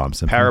 Powerbomb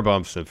Symphony.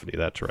 Powerbomb Symphony,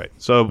 that's right.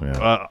 So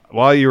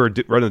while you were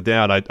running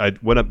down, I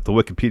went up to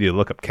Wikipedia to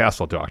look up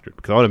Castle Doctrine,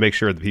 because I want to make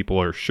sure that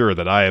people are sure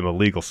that I am a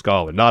legal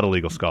scholar. Not a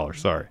legal scholar,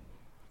 sorry.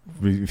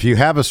 If you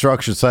have a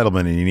structured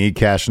settlement and you need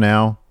cash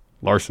now.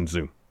 Larson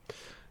Zoom.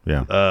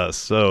 Yeah.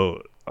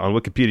 So on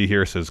Wikipedia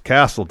here it says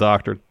Castle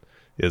Doctrine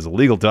is a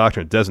legal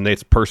doctrine that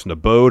designates a person's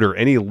abode or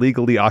any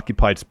legally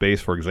occupied space,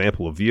 for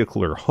example, a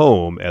vehicle or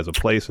home, as a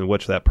place in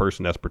which that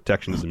person has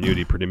protections and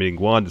immunity, permitting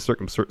one to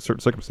certain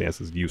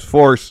circumstances to use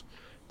force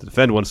to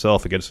defend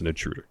oneself against an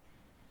intruder,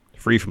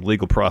 free from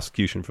legal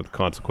prosecution for the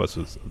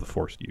consequences of the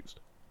force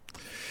used.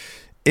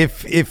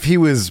 If he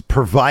was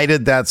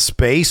provided that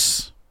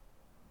space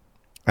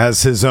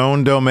as his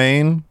own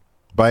domain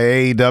by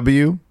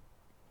AEW,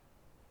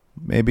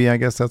 maybe I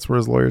guess that's where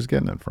his lawyer's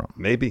getting it from.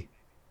 Maybe.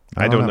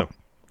 I don't know.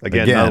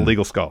 Again, not a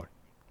legal scholar.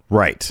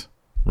 Right.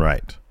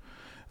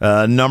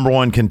 Number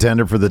one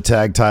contender for the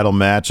tag title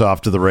match,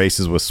 off to the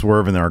races with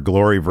Swerve in Our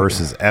Glory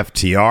versus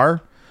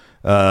FTR.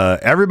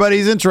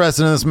 Everybody's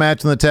interested in this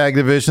match in the tag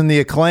division.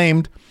 The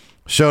Acclaimed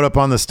showed up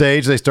on the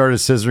stage. They started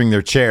scissoring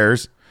their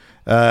chairs.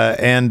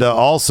 And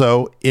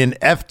also in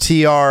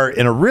FTR,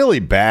 in a really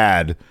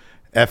bad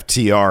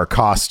FTR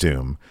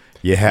costume,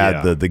 you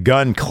had the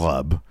Gun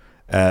Club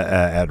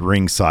at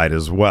ringside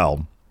as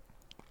well.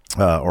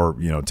 Or,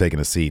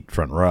 taking a seat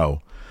front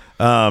row.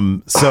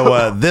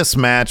 So this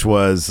match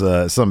was,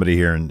 somebody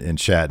here in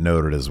chat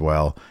noted as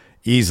well,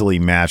 easily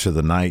match of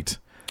the night.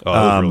 Oh,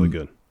 that was really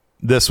good.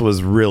 This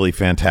was really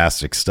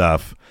fantastic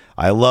stuff.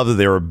 I love that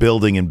they were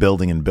building to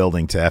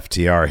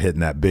FTR, hitting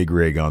that big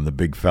rig on the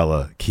big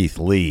fella Keith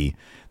Lee.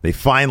 They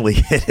finally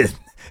hit it.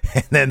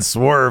 And then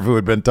Swerve, who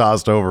had been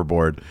tossed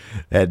overboard,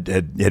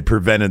 had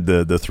prevented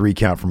the 3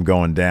 count from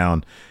going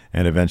down.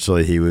 And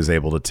eventually he was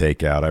able to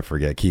take out, I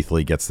forget, Keith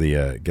Lee gets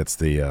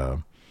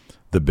the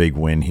big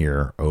win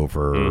here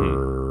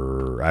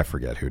over, I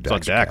forget who. It's on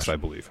Dax, I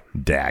believe.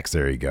 Dax,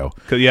 there you go.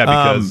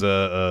 Because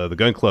the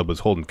Gun Club was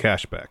holding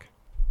cash back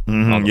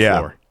on the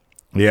floor.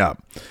 Yeah.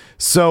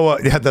 So,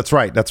 that's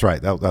right. That's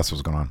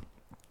what's going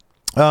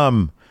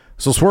on.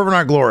 So Swerve in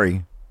Our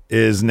Glory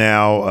is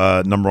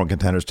now number one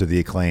contenders to the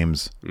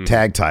Acclaim's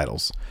tag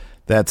titles.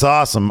 That's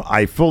awesome.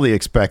 I fully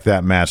expect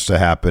that match to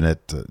happen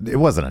it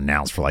wasn't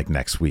announced for like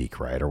next week,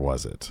 right? Or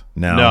was it?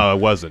 No, it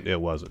wasn't.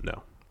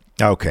 No.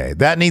 Okay.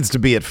 That needs to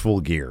be at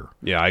Full Gear.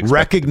 Yeah, I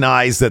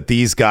recognize that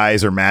these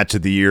guys are match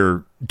of the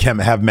year,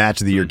 have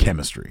match of the year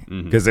chemistry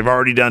because they've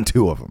already done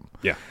 2 of them.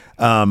 Yeah.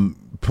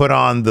 Put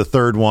on the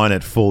 3rd one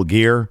at Full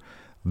Gear.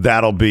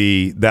 That'll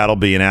be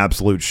an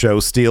absolute show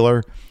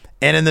stealer.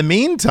 And in the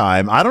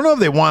meantime, I don't know if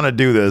they want to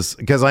do this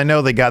because I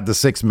know they got the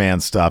 6-man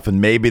stuff and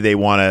maybe they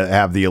want to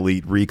have the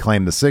Elite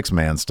reclaim the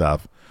 6-man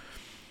stuff.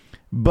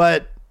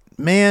 But,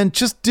 man,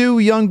 just do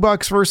Young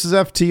Bucks versus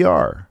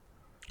FTR.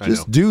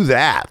 Just do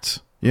that,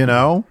 I don't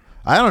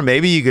know.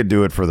 Maybe you could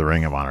do it for the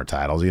Ring of Honor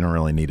titles. You don't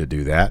really need to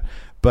do that.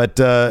 But,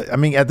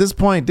 at this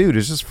point, dude,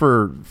 it's just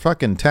for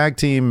fucking tag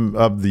team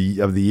of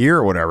the year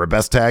or whatever.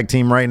 Best tag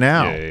team right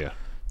now. Yeah.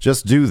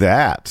 Just do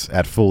that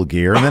at Full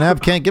Gear, and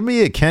then give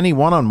me a Kenny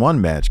one-on-one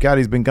match. God,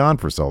 he's been gone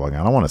for so long.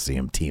 I don't want to see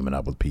him teaming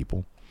up with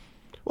people.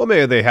 Well,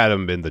 maybe they had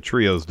him in the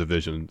trios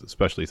division,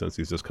 especially since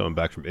he's just coming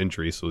back from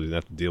injury, so he doesn't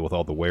have to deal with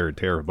all the wear and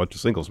tear of a bunch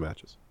of singles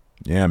matches.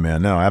 Yeah,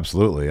 man. No,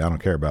 absolutely. I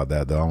don't care about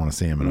that, though. I want to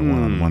see him in a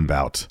one-on-one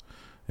bout.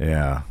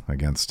 Yeah,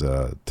 against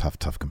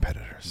tough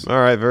competitors. All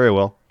right, very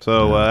well.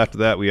 So after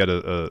that, we had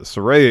a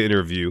Saraya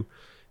interview,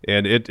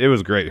 and it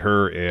was great.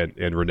 Her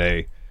and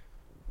Renee,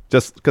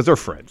 just because they're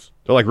friends.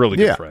 They're like really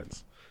good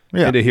friends.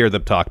 Yeah. And to hear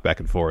them talk back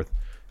and forth.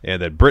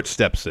 And then Britt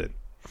steps in.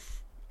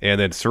 And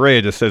then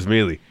Saraya just says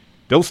immediately,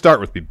 "Don't start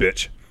with me,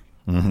 bitch."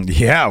 Mm-hmm.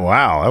 Yeah,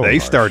 wow. They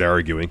start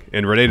arguing,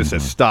 and Renee just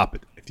says, "Stop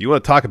it. If you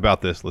want to talk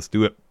about this, let's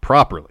do it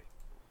properly."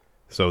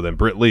 So then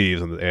Britt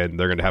leaves, and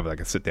they're going to have like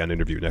a sit-down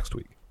interview next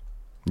week.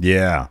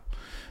 Yeah.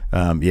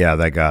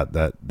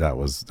 That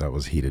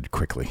was heated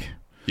quickly.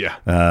 Yeah.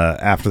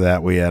 After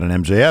that, we had an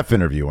MJF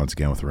interview once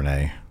again with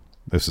Renee.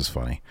 This is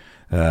funny.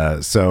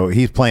 So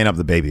he's playing up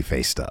the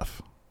babyface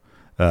stuff.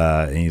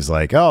 And he's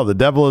like, "Oh, the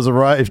devil has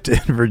arrived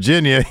in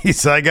Virginia." He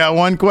said, "I got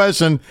one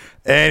question.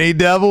 Any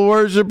devil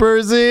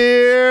worshippers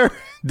here?"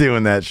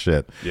 Doing that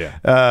shit.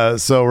 Yeah.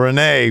 So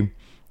Renee,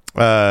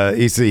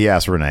 he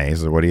asked Renee, he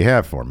said, "What do you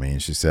have for me?"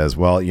 And she says,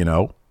 "Well,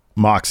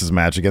 Mox's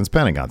match against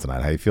Pentagon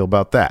tonight. How do you feel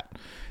about that?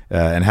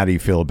 And how do you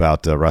feel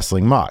about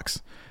wrestling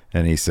Mox?"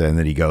 And he said, and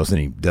then he goes and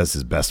he does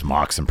his best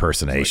Mox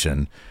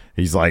impersonation.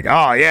 He's like,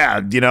 "Oh yeah,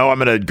 I'm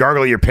gonna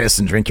gargle your piss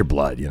and drink your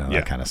blood,"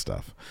 that kind of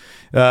stuff.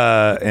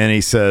 And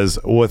he says,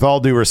 "With all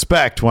due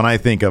respect, when I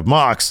think of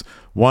Mox,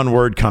 one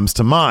word comes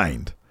to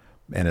mind,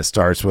 and it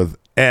starts with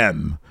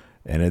M,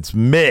 and it's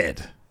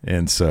mid."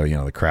 And so,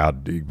 the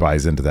crowd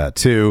buys into that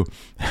too.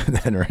 And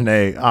then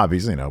Renee,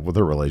 obviously, with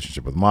her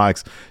relationship with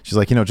Mox, she's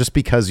like, just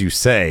because you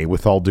say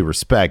 "with all due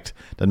respect"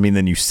 doesn't mean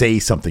then you say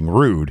something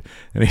rude.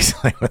 And he's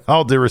like, "With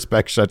all due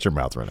respect, shut your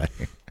mouth, Renee."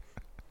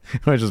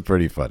 Which is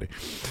pretty funny.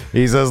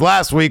 He says,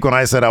 "Last week when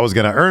I said I was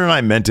going to earn it, I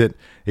meant it."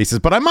 He says,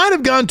 "But I might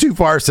have gone too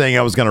far saying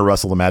I was going to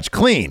wrestle the match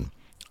clean.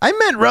 I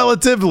meant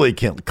relatively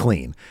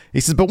clean." He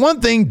says, "But one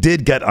thing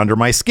did get under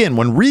my skin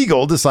when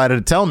Regal decided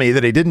to tell me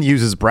that he didn't use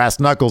his brass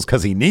knuckles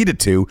because he needed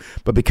to,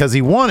 but because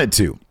he wanted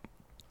to,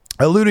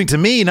 alluding to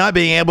me not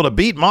being able to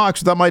beat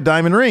Mox without my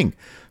diamond ring.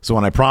 So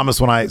I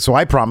promised when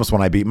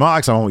I beat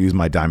Mox, I won't use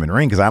my diamond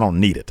ring because I don't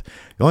need it.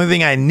 The only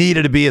thing I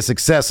needed to be a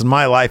success in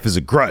my life is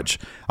a grudge.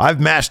 I've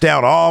mashed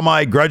down all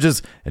my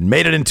grudges and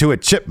made it into a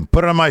chip and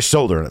put it on my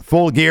shoulder. And at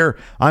Full Gear,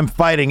 I'm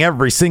fighting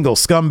every single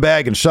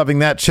scumbag and shoving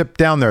that chip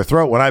down their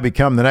throat when I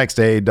become the next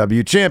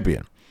AEW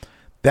champion."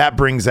 That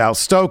brings out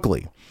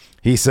Stokely.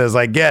 He says,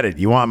 "I get it.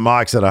 You want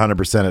Mox at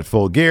 100% at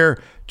Full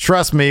Gear.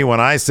 Trust me when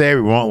I say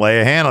we won't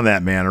lay a hand on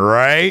that man,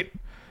 right?"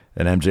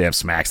 And MJF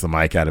smacks the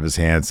mic out of his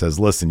hand and says,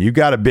 "Listen, you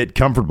got a bit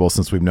comfortable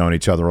since we've known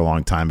each other a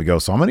long time ago,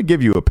 so I'm going to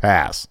give you a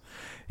pass."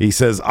 He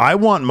says, "I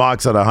want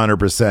Mox at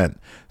 100%,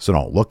 so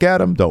don't look at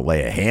him, don't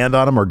lay a hand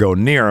on him, or go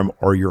near him,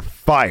 or you're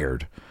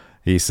fired."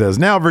 He says,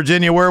 "Now,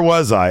 Virginia, where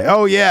was I?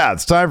 Oh, yeah,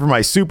 it's time for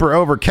my super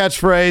over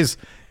catchphrase."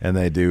 And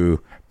they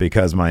do,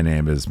 "Because my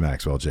name is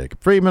Maxwell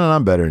Jacob Friedman, and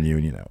I'm better than you,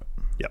 and you know it."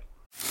 Yep.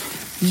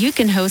 You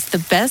can host the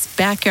best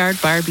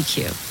backyard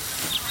barbecue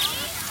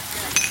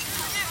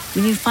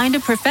when you find a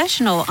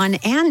professional on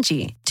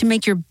Angie to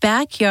make your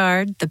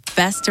backyard the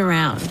best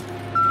around.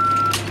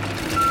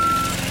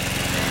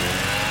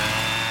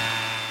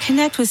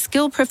 Connect with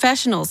skilled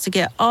professionals to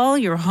get all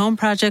your home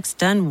projects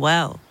done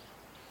well.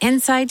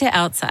 Inside to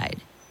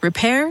outside,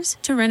 repairs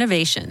to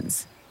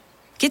renovations.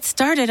 Get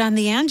started on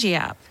the Angie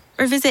app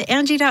or visit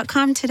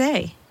Angie.com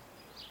today.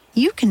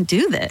 You can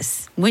do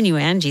this when you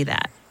Angie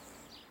that.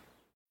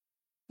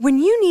 When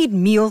you need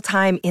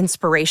mealtime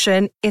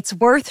inspiration, it's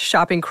worth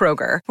shopping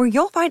Kroger, where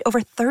you'll find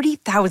over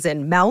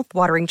 30,000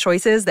 mouth-watering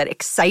choices that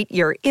excite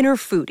your inner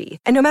foodie.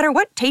 And no matter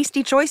what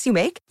tasty choice you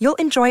make, you'll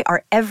enjoy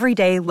our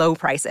everyday low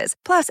prices,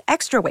 plus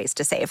extra ways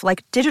to save,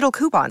 like digital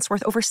coupons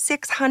worth over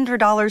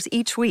 $600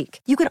 each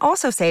week. You can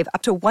also save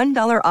up to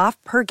 $1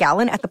 off per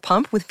gallon at the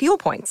pump with fuel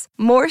points.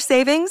 More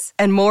savings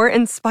and more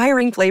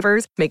inspiring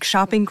flavors make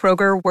shopping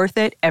Kroger worth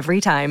it every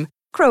time.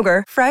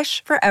 Kroger,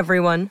 fresh for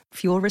everyone.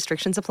 Fuel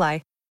restrictions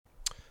apply.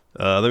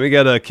 Then we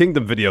got a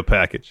Kingdom video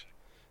package.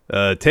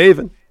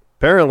 Taven,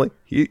 apparently,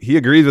 he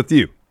agrees with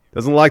you.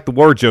 Doesn't like the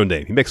Warjo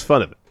name. He makes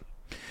fun of it.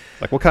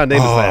 Like, what kind of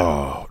name is that?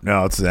 Oh,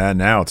 no,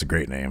 now it's a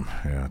great name.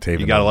 Yeah, Taven.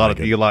 You got a lot of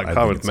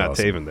comments with Matt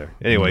awesome. Taven there.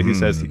 Anyway, he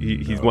says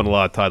he's won a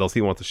lot of titles.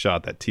 He wants a shot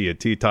at that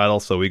TNT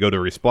title. So we go to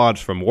a response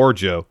from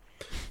Warjo.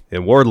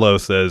 And Wardlow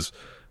says,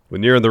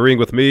 "When you're in the ring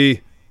with me,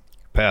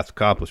 past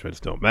accomplishments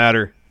don't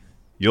matter.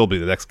 You'll be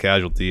the next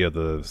casualty of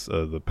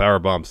the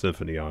Powerbomb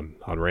Symphony on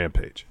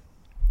Rampage."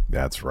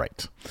 That's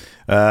right.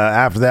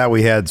 After that,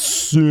 we had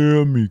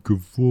Sammy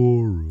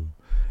Guevara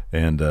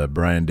and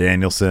Bryan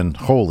Danielson.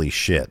 Holy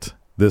shit.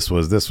 This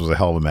was a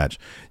hell of a match.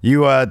 You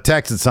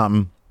texted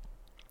something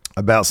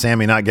about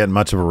Sammy not getting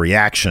much of a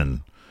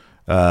reaction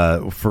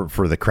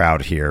for the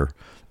crowd here.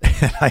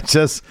 And I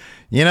just,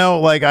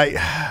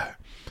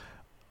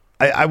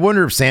 I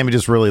wonder if Sammy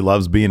just really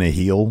loves being a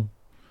heel.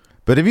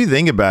 But if you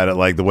think about it,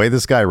 like the way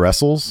this guy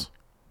wrestles,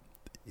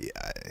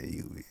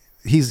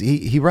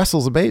 he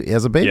wrestles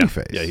as a baby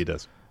face. Yeah, he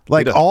does.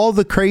 Like all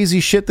the crazy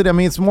shit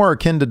it's more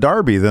akin to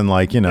Darby than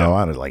like an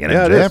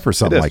MJF or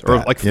something like that. Or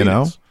like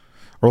Phoenix.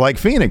 Or like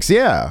Phoenix,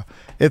 yeah.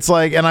 It's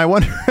like, and I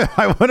wonder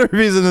if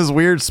he's in this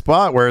weird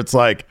spot where it's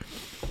like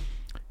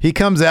he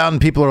comes out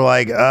and people are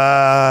like,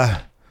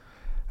 I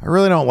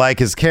really don't like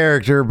his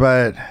character,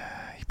 but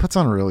he puts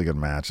on really good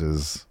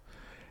matches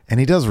and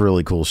he does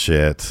really cool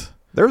shit.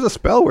 There was a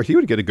spell where he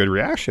would get a good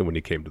reaction when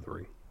he came to the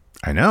ring.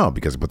 I know,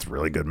 because he puts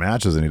really good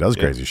matches and he does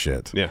crazy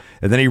shit. Yeah.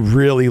 And then he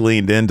really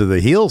leaned into the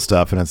heel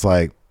stuff, and it's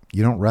like,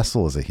 you don't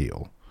wrestle as a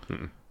heel.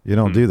 You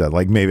don't do that.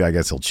 Like, maybe I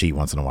guess he'll cheat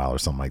once in a while or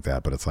something like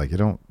that, but it's like, you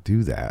don't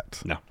do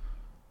that. No.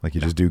 Like,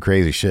 you just do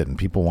crazy shit, and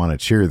people want to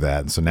cheer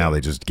that, and so now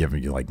they just give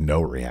you, like,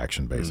 no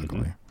reaction,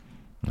 basically.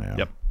 Yeah.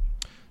 Yep.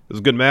 It was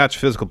a good match,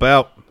 physical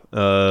bout.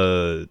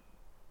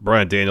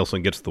 Bryan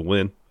Danielson gets the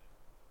win.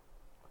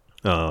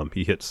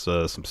 He hits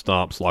some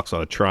stomps, locks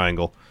on a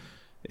triangle,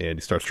 and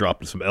he starts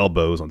dropping some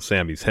elbows on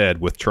Sammy's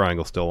head with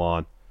triangle still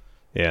on,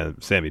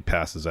 and Sammy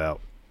passes out.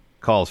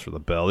 Calls for the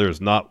bell.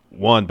 There's not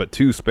one but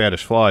two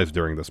Spanish flies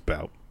during this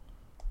bout.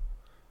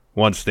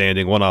 One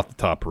standing, one off the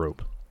top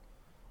rope.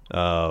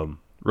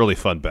 Really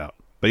fun bout.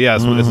 But yeah,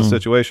 it's a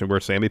situation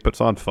where Sammy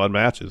puts on fun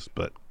matches,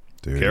 but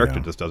character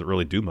just doesn't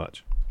really do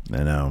much.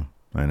 I know.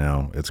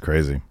 It's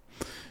crazy.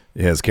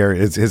 Yeah, his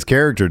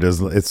character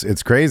does.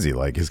 It's crazy.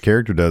 Like, his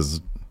character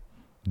does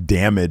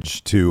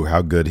damage to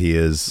how good he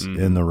is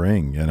in the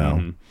ring. You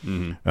know.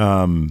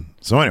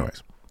 So,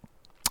 anyways,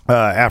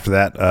 after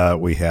that,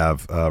 we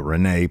have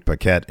Renee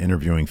Paquette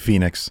interviewing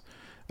Phoenix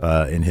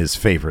in his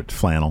favorite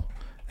flannel,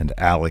 and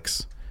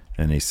Alex,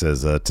 and he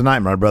says, "Tonight,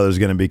 my brother's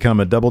going to become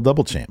a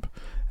double champ."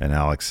 And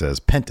Alex says,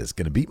 "Penta's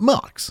going to beat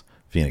Mox."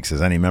 Phoenix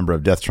says, "Any member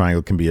of Death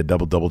Triangle can be a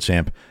double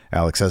champ."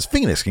 Alex says,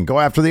 "Phoenix can go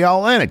after the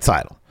All-Atlantic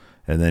title."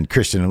 And then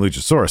Christian and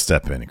Luchasaurus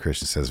step in, and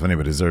Christian says, "If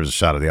anybody deserves a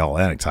shot of the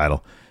All-Atlantic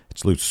title,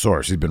 it's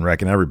Luchasaurus. He's been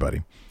wrecking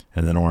everybody."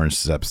 And then Orange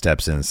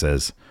steps in and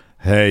says,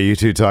 "Hey, you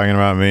two talking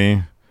about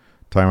me?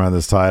 Talking about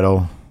this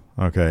title?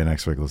 Okay,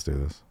 next week let's do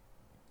this."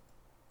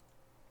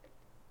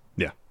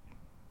 Yeah.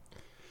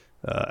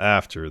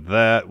 After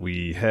that,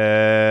 we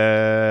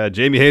had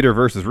Jamie Hayter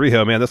versus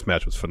Riho. Man, this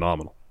match was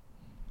phenomenal.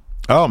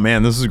 Oh,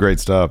 man, this is great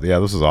stuff. Yeah,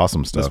 this is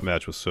awesome stuff. This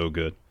match was so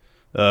good.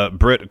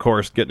 Britt, of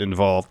course, getting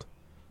involved.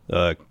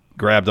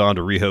 Grabbed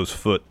onto Riho's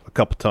foot a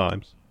couple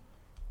times.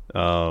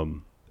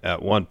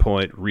 At one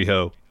point,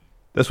 Riho,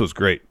 this was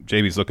great.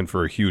 Jamie's looking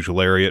for a huge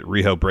lariat.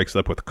 Riho breaks it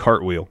up with a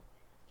cartwheel,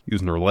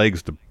 using her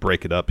legs to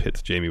break it up,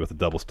 hits Jamie with a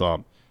double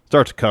stomp.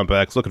 Starts a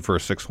comeback, looking for a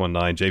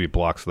 619. Jamie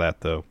blocks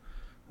that, though.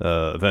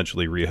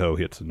 Eventually, Riho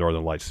hits a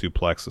Northern Light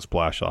suplex, a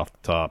splash off the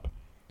top.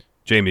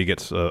 Jamie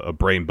gets a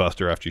brain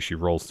buster after she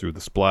rolls through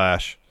the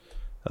splash.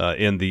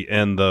 In the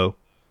end, though,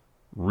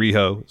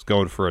 Riho is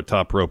going for a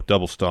top rope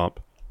double stomp.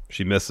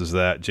 She misses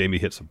that. Jamie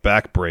hits a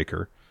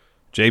backbreaker.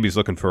 Jamie's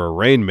looking for a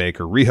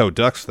Rainmaker. Riho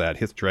ducks that,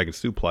 hits Dragon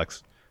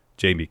Suplex.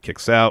 Jamie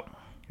kicks out,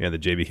 and then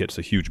Jamie hits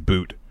a huge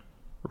boot.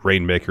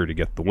 Rainmaker to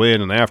get the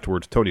win, and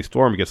afterwards, Toni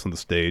Storm gets on the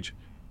stage,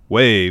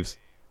 waves,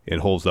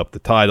 and holds up the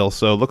title.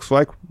 So it looks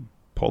like,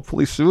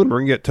 hopefully soon, we're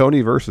going to get Toni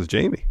versus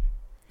Jamie.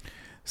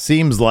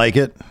 Seems like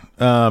it.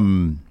 What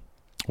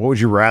would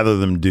you rather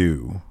them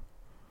do?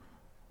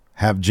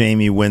 Have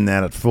Jamie win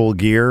that at Full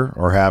Gear,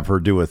 or have her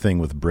do a thing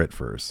with Britt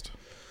first?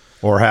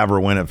 Or have her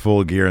win at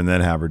Full Gear and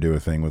then have her do a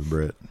thing with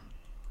Britt?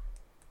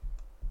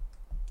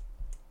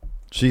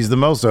 She's the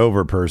most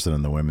over person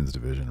in the women's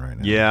division right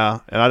now. Yeah,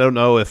 and I don't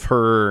know if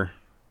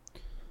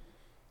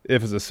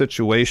it's a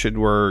situation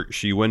where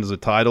she wins the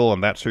title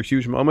and that's her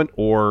huge moment,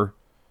 or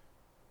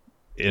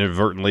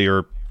inadvertently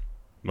or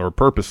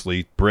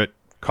purposely, Britt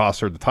costs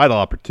her the title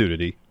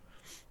opportunity.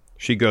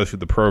 She goes through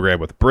the program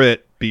with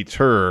Britt, beats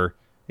her,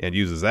 and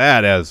uses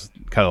that as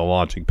kind of a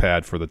launching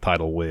pad for the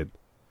title win.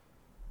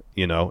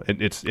 You know,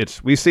 and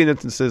it's we've seen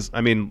instances.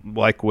 I mean,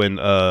 like when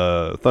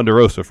Thunder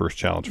Rosa first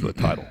challenged for the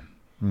title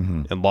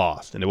and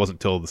lost, and it wasn't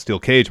until the steel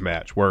cage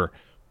match where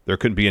there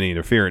couldn't be any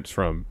interference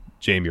from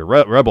Jamie or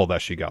Rebel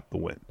that she got the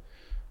win.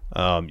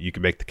 You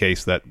could make the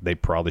case that they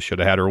probably should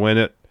have had her win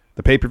at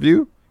the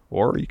pay-per-view,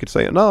 or you could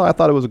say, no, I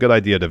thought it was a good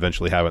idea to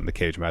eventually have it in the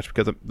cage match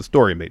because the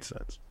story made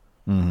sense.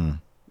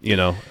 You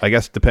know, I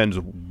guess it depends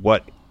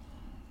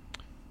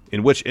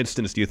in which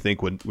instance do you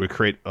think would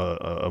create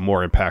a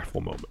more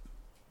impactful moment?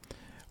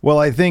 Well,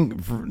 I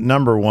think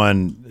number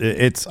one,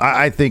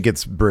 I think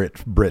it's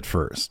Britt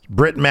first.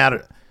 Britt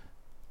matter.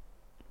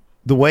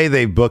 The way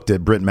they booked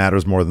it, Britt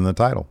matters more than the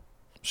title.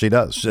 She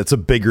does. It's a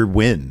bigger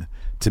win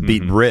to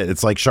beat Britt.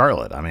 It's like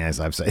Charlotte. I mean, as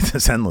I've said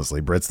this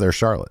endlessly, Britt's their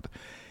Charlotte.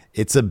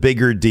 It's a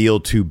bigger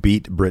deal to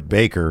beat Britt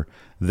Baker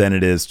than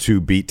it is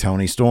to beat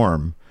Toni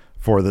Storm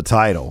for the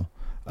title.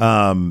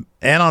 And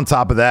on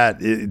top of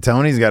that,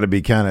 Tony's got to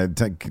be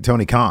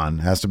Tony Khan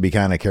has to be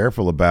kind of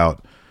careful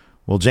about,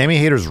 well, Jamie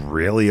Hayter's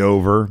really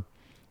over.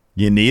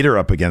 You need her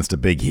up against a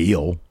big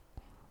heel.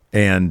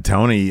 And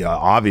Tony,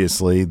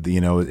 obviously,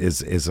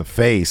 is a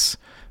face.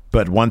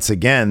 But once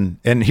again,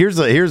 and here's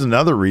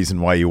another reason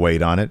why you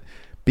wait on it,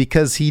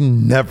 because he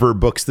never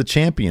books the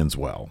champions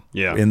well.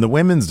 Yeah. In the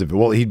women's division.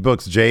 Well, he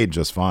books Jade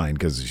just fine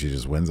because she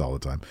just wins all the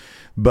time.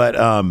 But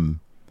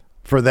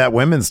for that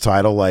women's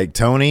title, like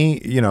Tony,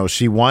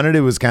 she won it.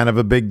 It was kind of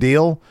a big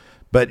deal.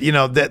 But,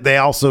 they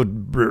also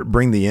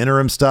bring the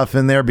interim stuff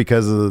in there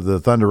because of the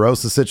Thunder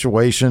Rosa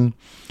situation.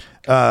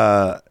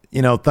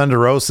 Thunder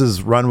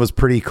Rosa's run was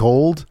pretty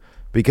cold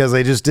because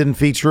they just didn't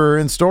feature her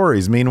in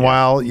stories.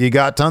 Meanwhile, you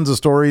got tons of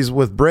stories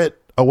with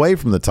Britt away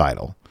from the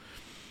title.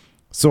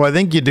 So I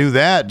think you do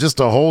that just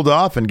to hold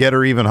off and get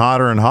her even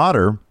hotter and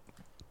hotter.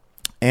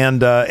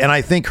 And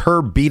I think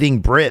her beating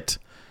Britt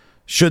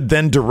should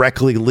then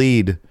directly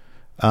lead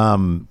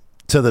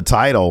to the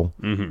title,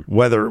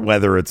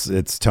 whether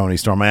it's Toni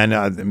Storm.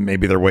 And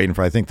maybe they're waiting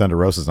for. I think Thunder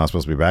Rosa's not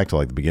supposed to be back till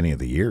like the beginning of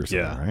the year.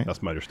 Yeah, right?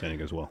 That's my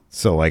understanding as well.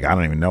 So like I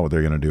don't even know what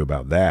they're going to do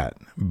about that.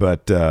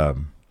 But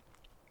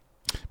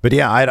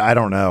yeah, I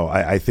don't know.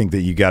 I think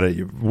that you got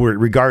to,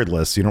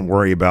 regardless, you don't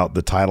worry about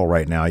the title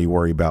right now. You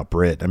worry about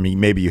Britt. I mean,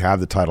 maybe you have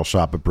the title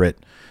shot, but Britt,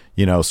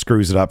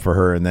 screws it up for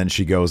her, and then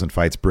she goes and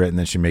fights Britt, and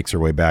then she makes her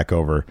way back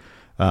over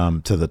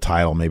to the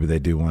title. Maybe they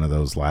do one of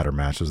those ladder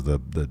matches,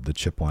 the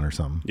chip one or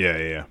something.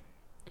 Yeah,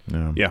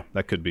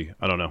 that could be.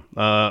 I don't know.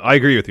 I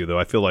agree with you, though.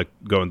 I feel like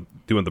doing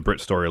the Britt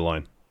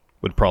storyline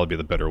would probably be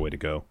the better way to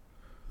go.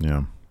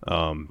 Yeah.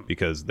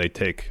 Because they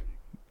take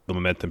the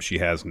momentum she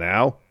has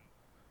now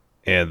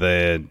and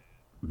then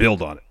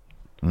build on it.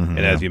 And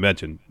as you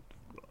mentioned,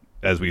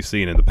 as we've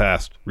seen in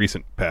the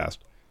recent past,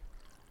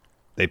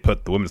 they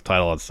put the women's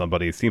title on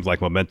somebody. It seems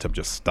like momentum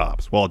just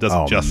stops. Well, it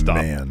doesn't just stop.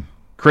 Man.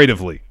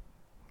 Creatively,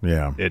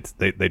 yeah, it's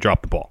they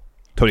drop the ball.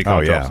 Tony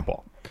Khan drops the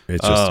ball.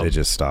 It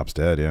just stops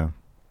dead. Yeah.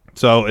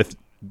 So if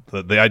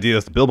the idea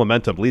is to build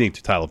momentum leading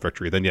to title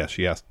victory, then yes,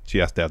 she has to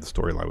have the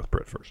storyline with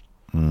Britt first.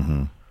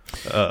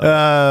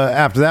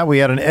 After that, we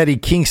had an Eddie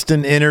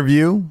Kingston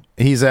interview.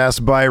 He's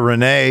asked by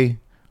Renee,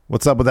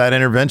 "What's up with that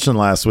intervention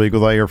last week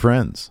with all your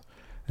friends?"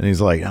 And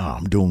he's like, "Oh,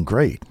 I'm doing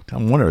great.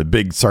 I'm wonderful." A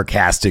big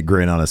sarcastic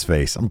grin on his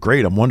face. "I'm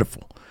great. I'm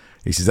wonderful."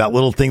 He says, "That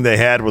little thing they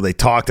had where they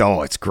talked,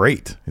 oh, it's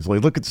great." He's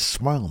like, "Look at the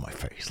smile on my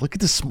face. Look at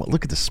the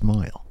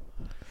smile."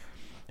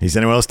 He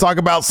said, "Anyway, let's talk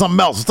about something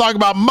else. Let's talk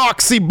about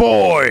Moxie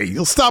Boy.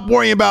 You'll stop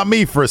worrying about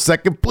me for a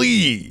second,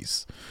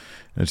 please."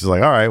 And she's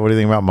like, "All right, what do you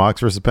think about Mox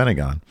versus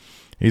Pentagon?"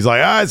 He's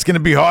like, "It's going to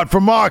be hard for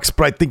Mox,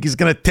 but I think he's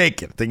going to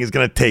take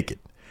it.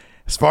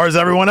 As far as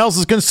everyone else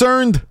is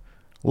concerned,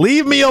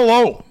 leave me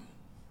alone."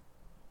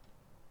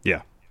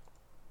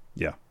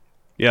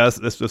 Yeah,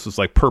 this was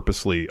like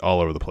purposely all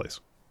over the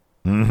place.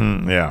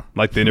 Yeah.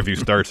 Like the interview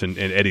starts and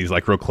Eddie's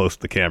like real close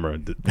to the camera.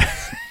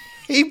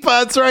 He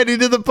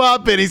did the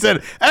pop in. He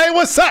said, "Hey,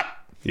 what's up?"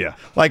 Yeah.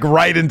 Like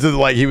right into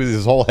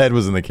his whole head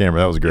was in the camera.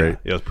 That was great.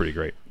 Yeah, it was pretty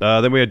great.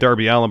 Then we had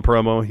Darby Allin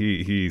promo.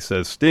 He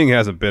says Sting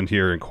hasn't been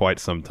here in quite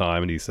some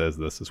time, and he says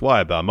this is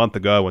why. About a month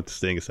ago, I went to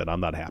Sting and said, "I'm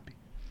not happy.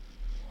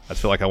 I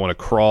feel like I want to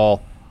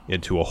crawl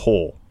into a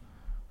hole."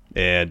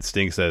 And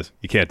Sting says,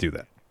 "You can't do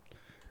that."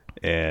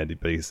 And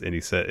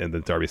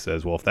then Darby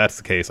says, "Well, if that's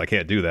the case, I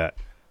can't do that.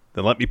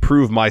 Then let me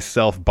prove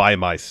myself by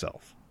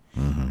myself."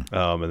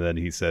 And then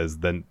he says,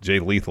 then Jay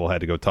Lethal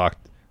had to go talk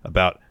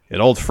about an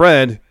old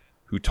friend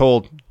who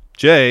told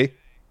Jay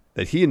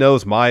that he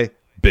knows my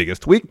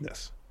biggest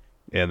weakness.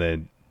 And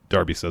then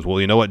Darby says,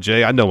 "Well, you know what,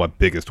 Jay? I know my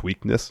biggest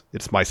weakness.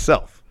 It's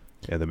myself."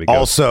 And then we go,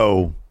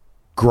 also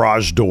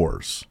garage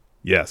doors.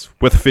 Yes,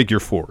 with figure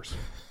fours.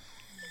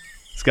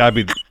 It's got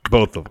to be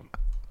both of them.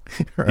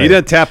 Right. He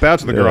didn't tap out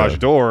to the garage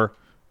door.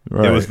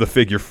 Right. It was the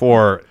figure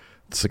four.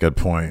 That's a good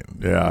point.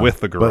 Yeah, with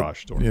the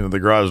garage door. The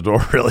garage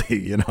door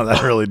really,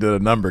 that really did a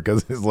number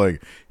because it's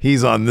like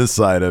he's on this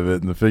side of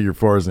it and the figure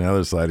four is on the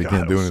other side. He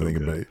can't do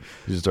anything about it.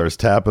 He just starts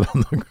tapping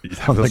on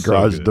the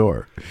garage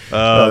door.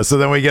 So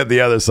then we get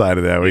the other side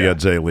of that. We got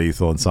Jay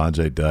Lethal and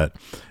Sanjay Dutt,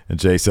 and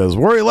Jay says,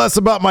 "Worry less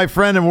about my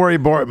friend and worry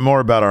more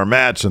about our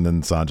match." And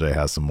then Sanjay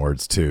has some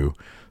words too.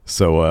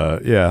 So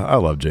I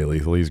love Jay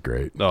Lethal. He's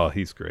great. Oh,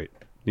 he's great.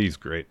 He's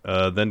great.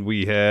 Then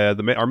we had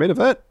our main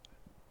event.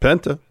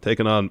 Penta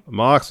taking on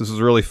Mox. This is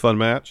a really fun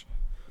match.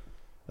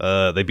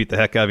 They beat the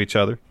heck out of each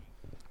other.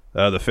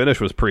 The finish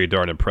was pretty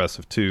darn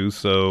impressive too.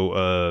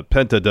 So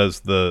Penta does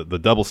the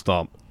double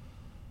stomp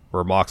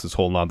where Mox is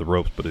holding on the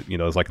ropes, but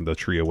it's like in the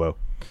trio woe.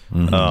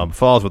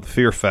 Follows with the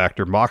fear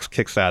factor. Mox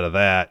kicks out of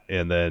that,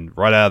 and then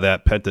right out of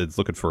that, Penta is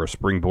looking for a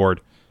springboard.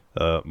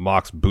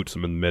 Mox boots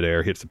him in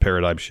midair, hits the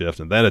paradigm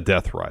shift, and then a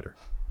Death Rider.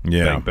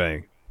 Yeah. Bang,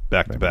 bang.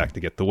 Back to back to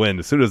get the win.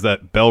 As soon as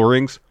that bell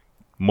rings,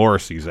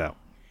 Morrissey's out.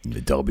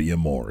 W.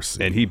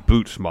 Morrissey. And he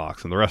boots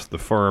Mox, and the rest of the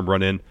firm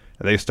run in,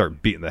 and they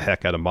start beating the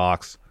heck out of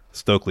Mox.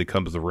 Stokely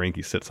comes to the ring.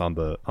 He sits on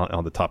the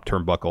top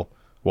turnbuckle,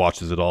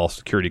 watches it all.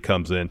 Security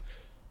comes in.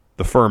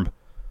 The firm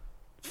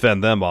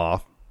fend them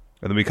off.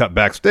 And then we cut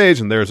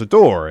backstage, and there's a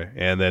door.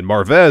 And then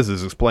Marvez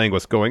is explaining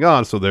what's going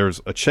on. So there's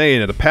a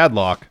chain and a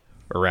padlock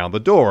around the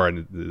door.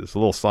 And there's a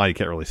little sign. You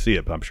can't really see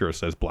it, but I'm sure it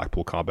says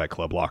Blackpool Combat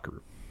Club Locker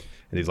Room.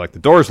 And he's like, the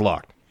door's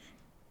locked.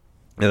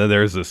 And then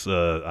there's this,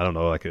 I don't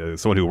know, like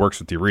someone who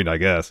works at the arena, I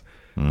guess.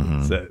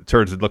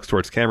 Looks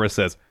towards camera and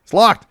says, "It's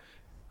locked.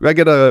 We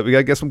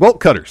gotta get some bolt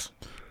cutters."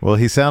 Well,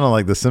 he sounded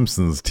like the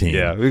Simpsons team.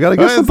 Yeah, we gotta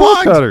get some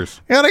bolt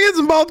cutters. Gotta get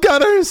some bolt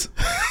cutters.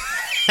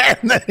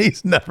 And then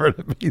he's never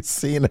to be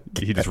seen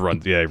again. He just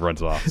runs. Yeah, he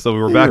runs off. So we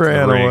were back to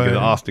the ring, and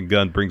Austin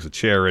Gunn brings a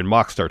chair in.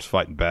 Mox starts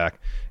fighting back,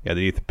 and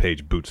then Ethan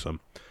Page boots him.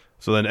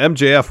 So then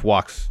MJF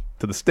walks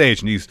to the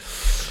stage, and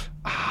he's,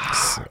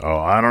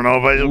 I don't know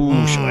if I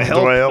should I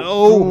help?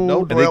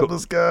 No. Do I help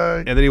this guy?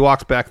 And then he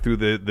walks back through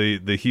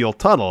the heel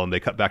tunnel, and they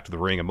cut back to the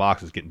ring, and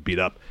Mox is getting beat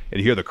up, and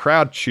you hear the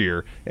crowd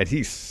cheer, and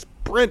he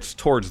sprints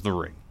towards the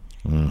ring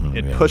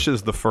and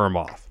pushes the Firm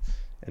off.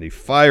 And he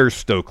fires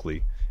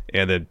Stokely.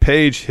 And then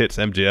Page hits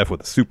MJF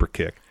with a super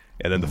kick.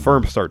 And then the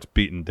Firm starts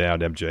beating down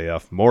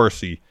MJF.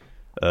 Morrissey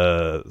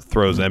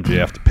throws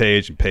MJF to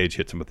Page, and Page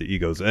hits him with the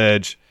Ego's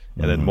Edge.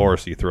 And then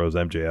Morrissey throws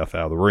MJF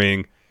out of the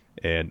ring.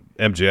 And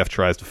MJF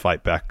tries to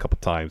fight back a couple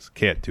times.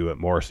 Can't do it.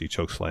 Morrissey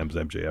chokeslams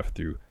MJF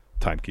through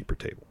timekeeper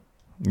table.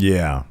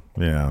 Yeah.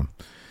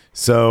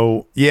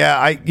 So,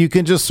 you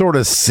can just sort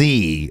of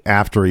see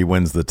after he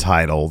wins the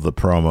title, the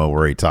promo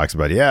where he talks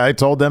about, I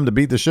told them to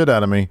beat the shit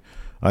out of me.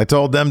 I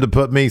told them to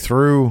put me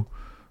through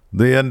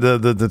the end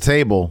of the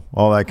table,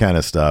 all that kind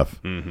of stuff.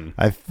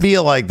 I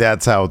feel like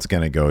that's how it's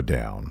going to go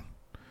down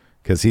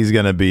because he's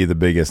going to be the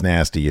biggest,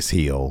 nastiest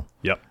heel.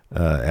 Yep.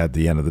 At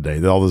the end of the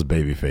day, all this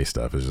babyface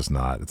stuff is just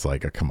not. It's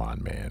like, come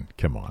on, man.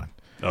 Come on.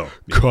 Oh,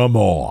 yeah. Come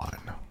on.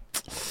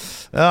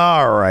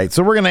 All right.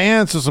 So we're going to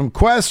answer some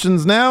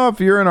questions now. If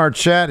you're in our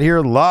chat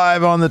here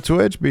live on the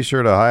Twitch, be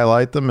sure to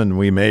highlight them and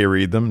we may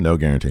read them. No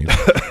guarantees.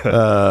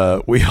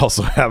 We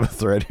also have a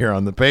thread here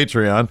on the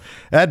Patreon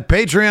at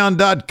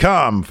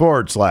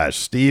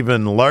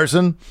patreon.com/Steven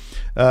Larson.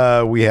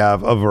 We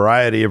have a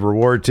variety of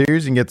reward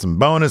tiers. You can get some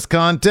bonus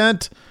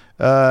content.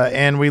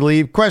 And we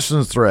leave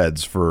questions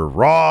threads for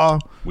Raw.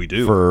 We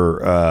do.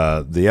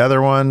 For the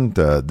other one,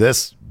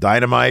 this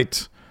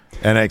Dynamite,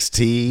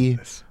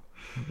 NXT.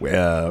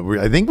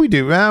 I think we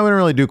do. We don't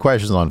really do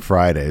questions on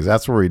Fridays.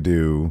 That's where we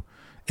do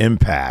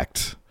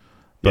Impact.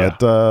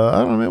 But I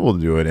don't know. Maybe we'll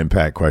do an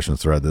Impact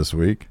questions thread this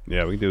week.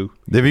 Yeah, we do.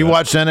 Have you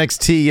watched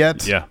NXT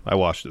yet? Yeah, I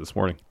watched it this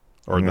morning.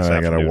 Or this I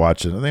afternoon. gotta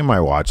watch it. I think I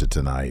might watch it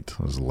tonight.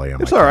 I'll just lay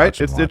on It's my all right.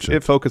 couch and watch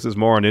It focuses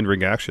more on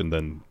in-ring action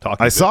than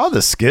talking. I saw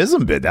the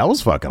Schism bit. That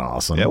was fucking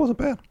awesome. Yeah, it wasn't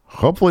bad.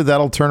 Hopefully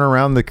that'll turn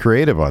around the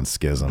creative on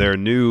Schism. Their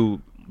new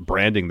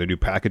branding, their new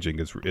packaging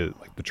is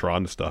like the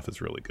Tron stuff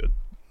is really good.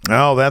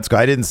 Oh, that's good.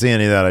 I didn't see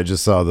any of that. I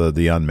just saw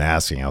the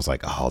unmasking. I was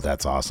like, oh,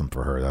 that's awesome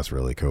for her. That's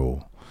really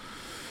cool.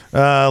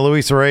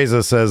 Luis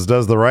Areza says,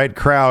 does the right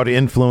crowd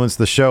influence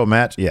the show,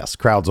 Matt? Yes,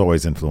 crowds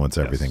always influence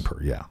everything.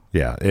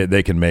 Yes.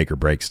 They can make or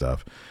break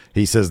stuff.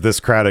 He says this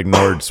crowd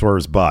ignored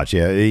Swerve's botch.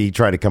 Yeah, he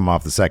tried to come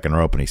off the second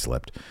rope and he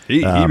slipped.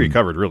 He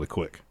recovered really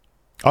quick.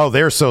 Oh,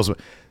 they're so...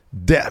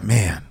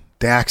 man,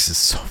 Dax is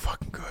so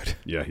fucking good.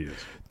 Yeah, he is.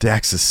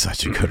 Dax is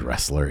such a good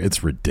wrestler.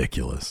 It's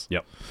ridiculous.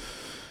 Yep.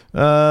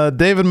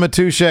 David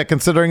Matushek,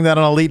 considering that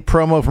an Elite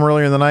promo from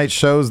earlier in the night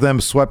shows them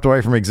swept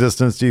away from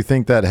existence, do you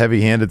think that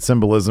heavy-handed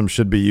symbolism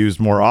should be used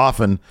more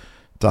often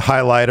to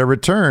highlight a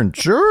return?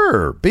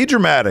 Sure. Be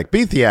dramatic.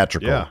 Be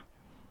theatrical. Yeah.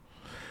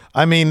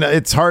 I mean,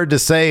 it's hard to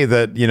say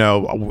that,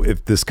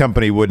 if this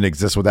company wouldn't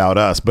exist without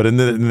us, but in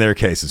their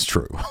case, it's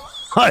true.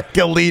 Like,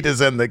 Elite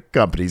is in the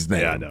company's name.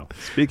 Yeah, I know.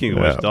 Speaking of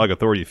which, Dog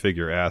Authority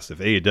figure asked if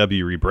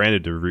AEW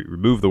rebranded to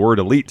remove the word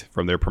Elite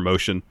from their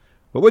promotion,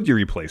 what would you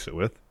replace it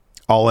with?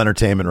 All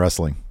Entertainment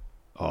Wrestling.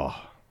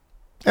 Oh.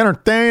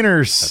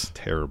 Entertainers. That's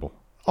terrible.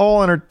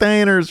 All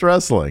Entertainers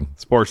Wrestling.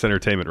 Sports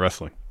Entertainment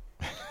Wrestling.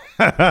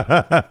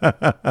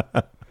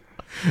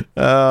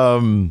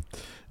 All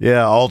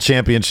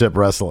Championship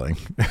Wrestling.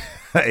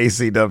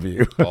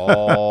 ACW.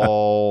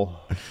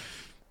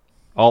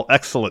 all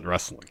Excellent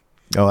Wrestling.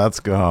 Oh, that's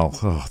good.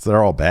 Oh,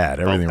 they're all bad.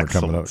 Everything we're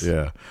coming up.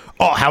 Yeah.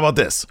 Oh, how about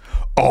this?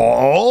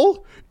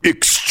 All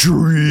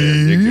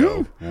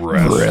Extreme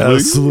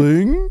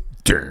Wrestling.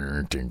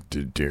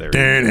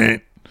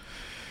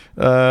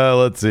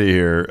 Let's see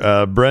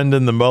here.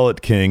 Brendan the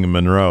Mullet King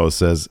Monroe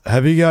says,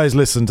 have you guys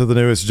listened to the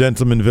newest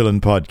Gentleman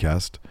Villain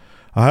podcast?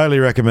 I highly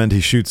recommend he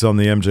shoots on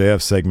the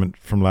MJF segment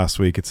from last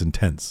week. It's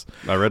intense.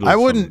 I read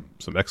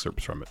some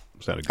excerpts from it.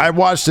 Sounded good. I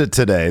watched it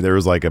today. There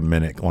was like a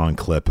minute-long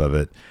clip of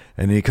it,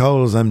 and he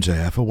calls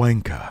MJF a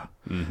wanker.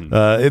 Mm-hmm.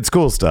 It's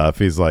cool stuff.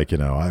 He's like,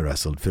 I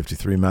wrestled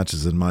 53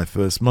 matches in my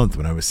first month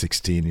when I was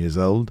 16 years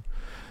old.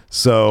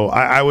 So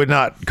I would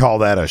not call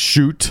that a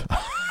shoot.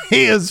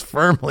 He is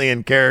firmly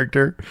in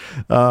character.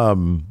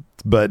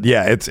 But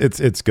yeah,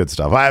 it's good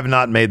stuff. I have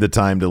not made the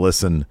time to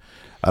listen.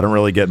 I don't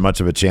really get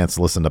much of a chance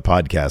to listen to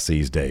podcasts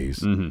these days.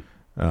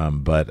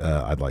 Mm-hmm. But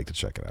I'd like to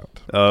check it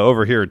out.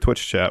 Over here in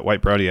Twitch chat,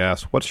 White Brownie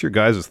asks, what's your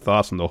guys'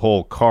 thoughts on the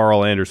whole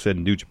Carl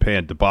Anderson New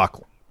Japan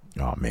debacle?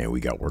 Oh, man, we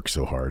got worked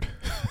so hard.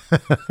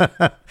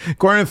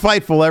 According to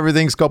Fightful,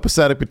 everything's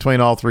copacetic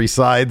between all three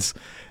sides.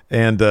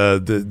 And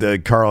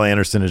the Carl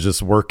Anderson is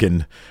just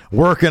working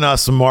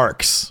us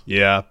marks.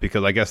 Yeah,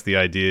 because I guess the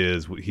idea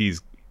is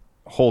he's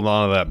holding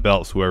on to that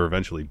belt so whoever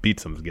eventually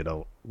beats him get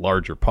a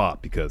larger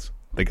pop because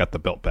they got the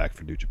belt back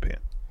for New Japan.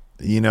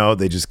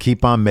 They just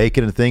keep on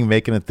making a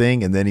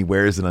thing, and then he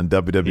wears it on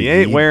WWE. He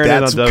ain't wearing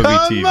it on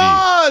WTV. Come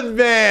on,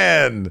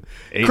 man.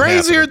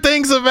 Crazier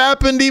things have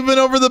happened even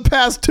over the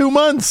past 2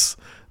 months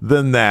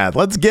than that.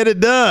 Let's get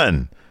it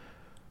done.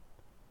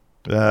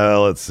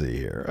 Let's see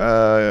here.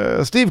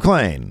 Steve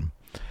Klain.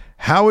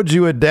 How would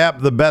you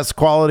adapt the best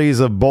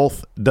qualities of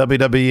both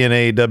WWE and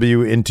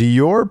AEW into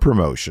your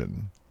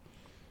promotion?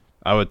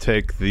 I would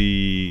take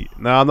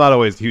Now, I'm not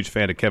always a huge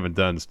fan of Kevin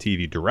Dunn's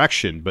TV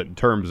direction, but in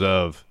terms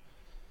of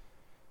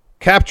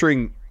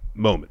capturing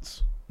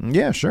moments.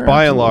 Yeah, sure.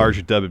 By and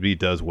large, WWE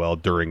does well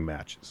during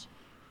matches.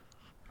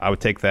 I would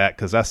take that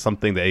because that's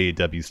something the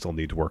AEW still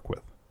need to work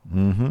with.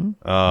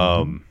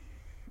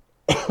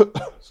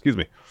 Excuse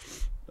me.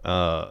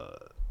 I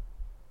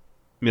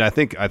mean, I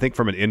think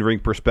from an in-ring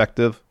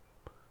perspective,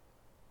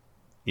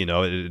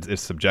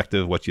 it's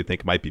subjective what you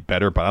think might be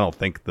better, but I don't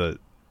think the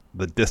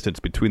distance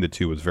between the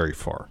two is very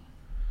far.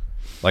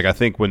 Like, I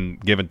think when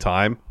given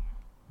time,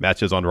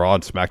 matches on Raw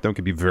and SmackDown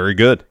can be very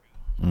good.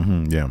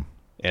 Yeah.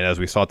 And as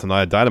we saw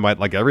tonight at Dynamite,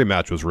 like, every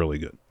match was really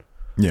good.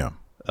 Yeah.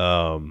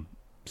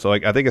 So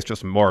I think it's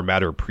just more a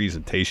matter of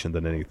presentation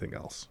than anything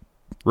else.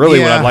 Really,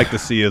 what I'd like to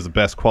see is the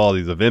best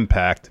qualities of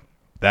Impact,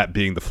 that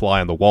being the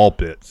fly on the wall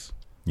bits.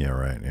 Yeah,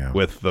 right. Yeah.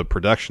 With the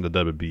production of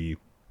WB,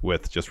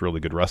 with just really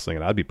good wrestling,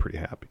 and I'd be pretty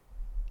happy.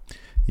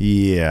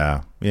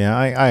 Yeah.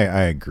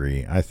 I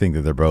agree. I think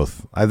that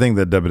I think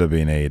that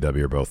WWE and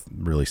AEW are both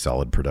really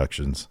solid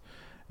productions,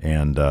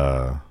 and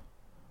I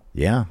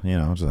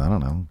don't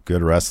know,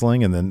 good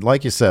wrestling, and then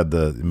like you said,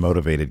 the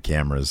motivated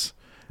cameras.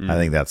 I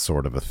think that's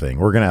sort of a thing.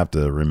 We're gonna have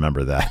to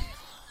remember that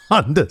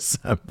on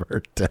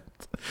December 10th.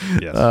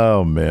 Yes.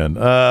 Oh man.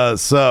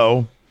 Alex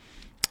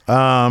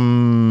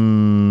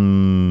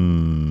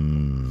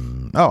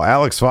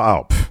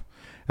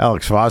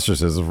Foster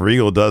says, if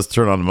Regal does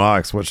turn on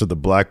Mox, what should the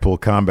Blackpool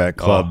Combat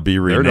Club be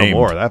renamed? They're no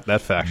more.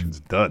 That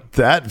faction's done.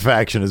 That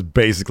faction is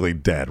basically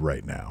dead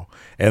right now,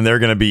 and they're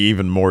going to be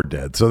even more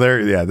dead. So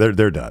they're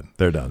done.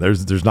 They're done.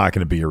 There's not going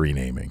to be a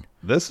renaming.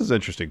 This is an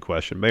interesting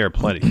question. Mayor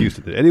Planet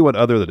Houston, did anyone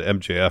other than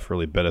MJF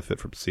really benefit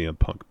from CM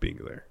Punk being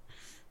there?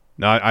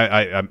 Now,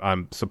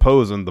 I'm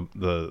supposing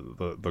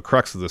the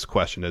crux of this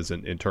question is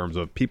in terms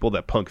of people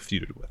that Punk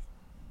feuded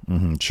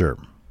with. Sure.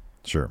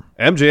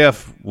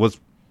 MJF was,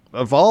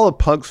 of all of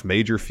Punk's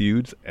major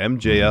feuds,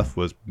 MJF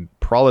was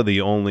probably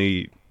the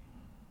only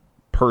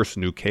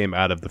person who came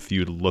out of the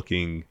feud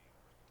looking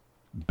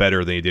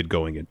better than he did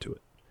going into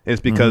it. And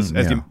it's because,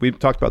 we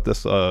talked about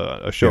this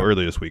a show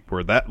earlier this week,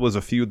 where that was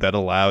a feud that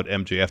allowed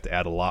MJF to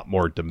add a lot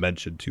more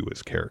dimension to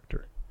his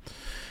character.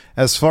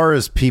 As far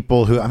as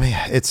people who,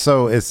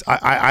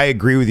 I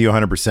agree with you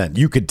 100%.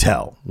 You could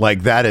tell,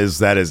 like, that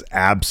is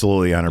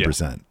absolutely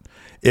 100%. Yeah.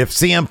 If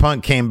CM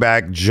Punk came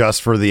back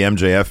just for the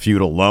MJF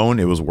feud alone,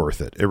 it was worth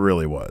it. It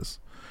really was.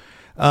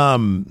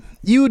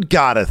 You'd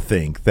gotta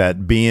think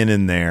that being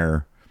in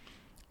there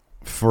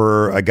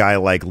for a guy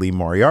like Lee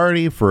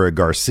Moriarty, for a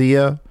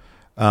Garcia,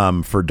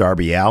 for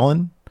Darby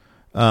Allin,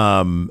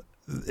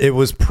 it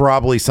was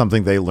probably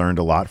something they learned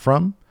a lot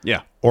from.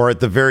 Yeah. Or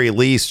at the very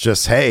least,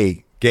 just,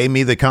 hey, gave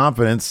me the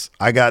confidence.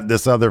 I got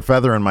this other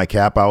feather in my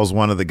cap. I was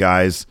one of the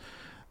guys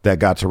that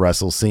got to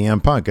wrestle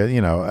CM Punk.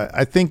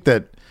 I think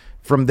that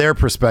from their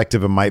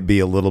perspective, it might be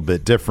a little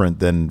bit different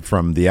than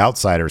from the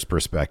outsider's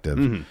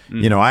perspective.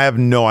 I have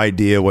no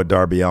idea what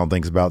Darby Allin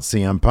thinks about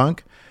CM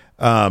Punk.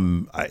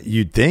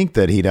 You'd think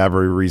that he'd have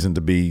every reason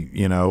to be,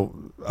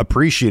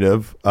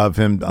 appreciative of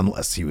him,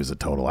 unless he was a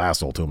total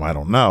asshole to him. I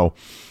don't know.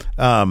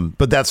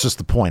 But that's just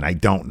the point. I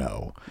don't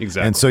know.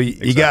 Exactly. And so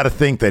you got to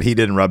think that he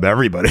didn't rub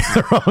everybody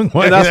the wrong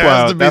way. And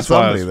that's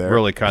why I was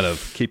really kind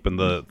of keeping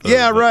the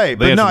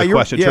question in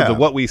terms of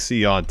what we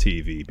see on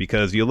TV,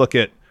 because you look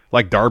at,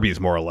 like, Darby's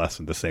more or less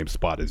in the same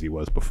spot as he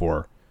was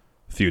before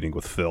feuding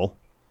with Phil.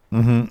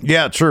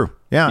 Yeah, true.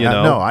 Yeah,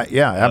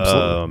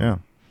 absolutely.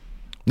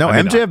 No,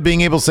 MJF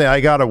being able to say,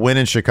 I got a win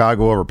in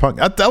Chicago over Punk,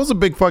 that was a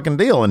big fucking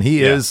deal, and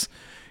he has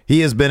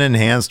been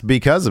enhanced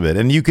because of it.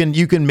 And you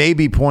can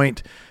maybe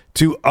point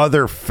to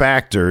other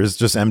factors,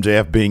 just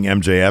MJF being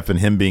MJF and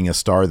him being a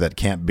star that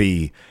can't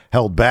be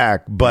held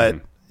back,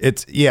 but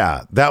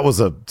that was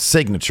a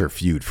signature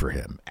feud for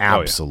him.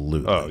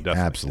 Absolutely.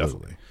 Definitely. Absolutely.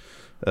 Definitely.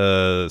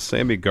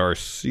 Sammy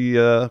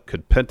Garcia,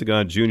 could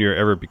Pentagon Jr.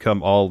 ever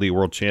become All Elite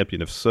World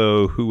Champion? If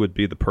so, who would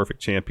be the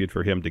perfect champion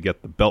for him to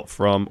get the belt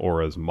from,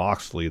 or is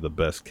Moxley the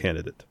best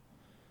candidate?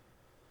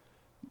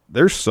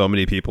 There's so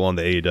many people on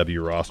the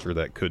AEW roster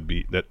that could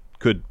be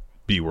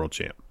world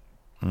champ.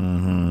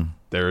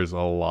 There's a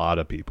lot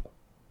of people.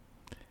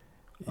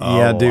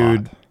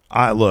 Dude.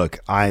 I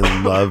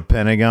love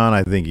Pentagon.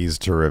 I think he's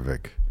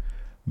terrific.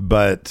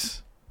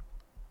 But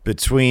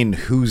between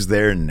who's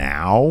there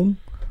now,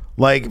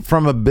 like,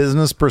 from a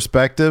business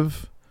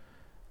perspective,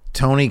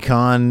 Tony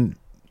Khan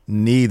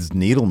needs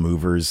needle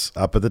movers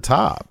up at the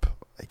top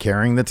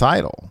carrying the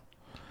title.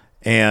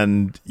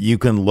 And you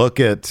can look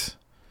at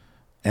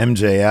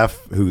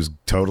MJF, who's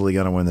totally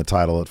going to win the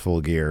title at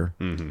Full Gear,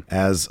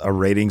 as a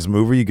ratings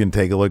mover. You can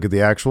take a look at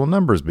the actual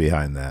numbers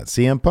behind that.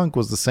 CM Punk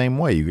was the same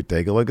way. You could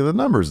take a look at the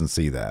numbers and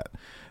see that.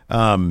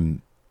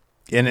 And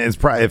it's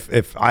probably,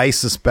 if I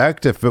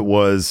suspect if it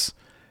was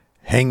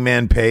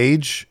Hangman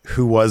Page,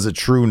 who was a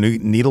true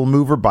needle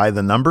mover by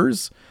the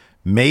numbers,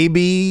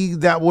 maybe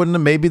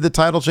the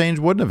title change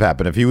wouldn't have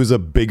happened. If he was a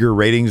bigger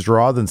ratings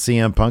draw than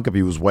CM Punk, if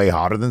he was way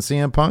hotter than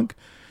CM Punk,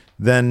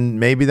 then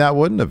maybe that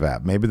wouldn't have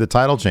happened. Maybe the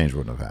title change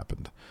wouldn't have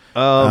happened.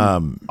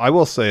 I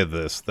will say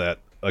this, that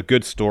a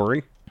good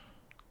story,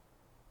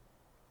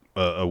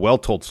 a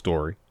well-told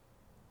story,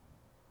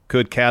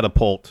 could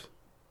catapult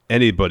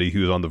anybody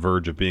who's on the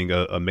verge of being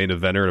a main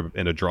eventer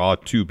and a draw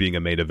to being a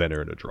main eventer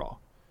and a draw.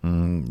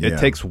 It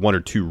takes one or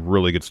two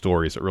really good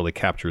stories that really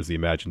captures the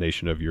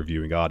imagination of your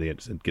viewing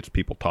audience and gets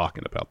people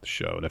talking about the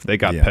show. And if they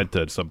got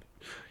Penta,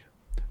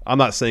 I'm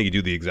not saying you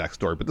do the exact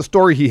story, but the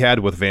story he had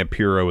with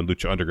Vampiro and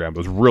Lucha Underground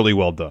was really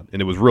well done,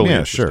 and it was really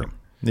interesting. Sure.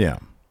 Yeah.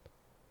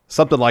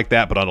 Something like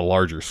that, but on a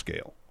larger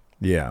scale.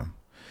 Yeah.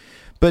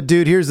 But,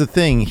 dude, here's the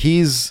thing.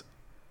 He's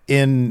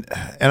in,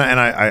 and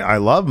I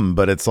love him,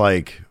 but it's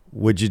like,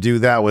 would you do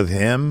that with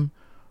him?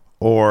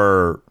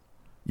 Or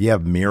you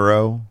have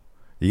Miro,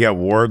 you got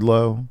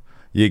Wardlow,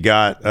 you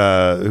got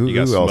who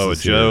else Samoa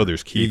is Joe, here?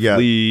 there's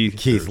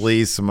Keith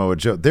Lee, Samoa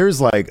Joe.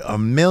 There's like a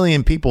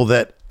million people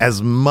that,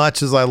 as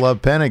much as I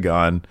love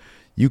Pentagon,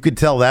 you could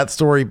tell that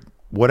story,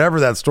 whatever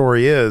that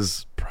story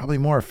is, probably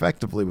more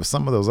effectively with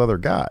some of those other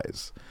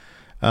guys.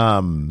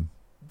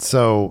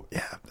 So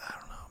yeah, I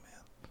don't know,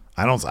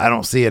 man. I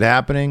don't see it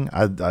happening.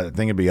 I think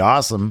it'd be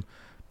awesome,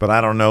 but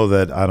I don't know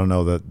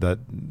that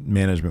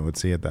management would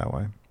see it that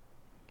way.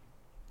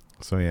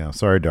 So yeah,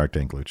 sorry, Dark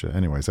Tank Lucha.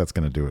 Anyways, that's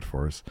going to do it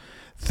for us.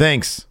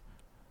 Thanks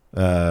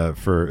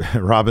for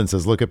Robin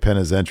says, look at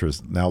Penna's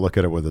entrance. Now look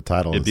at it with the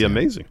title. It'd be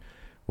amazing.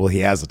 Well, he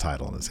has a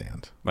title in his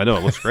hand. I know,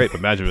 it looks great, but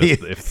imagine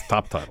if it's the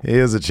top title. He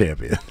is a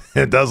champion.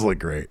 It does look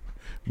great,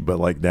 but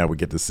like now we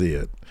get to see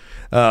it.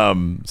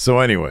 So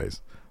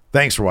anyways,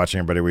 thanks for watching,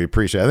 everybody. We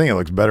appreciate it. I think it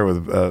looks better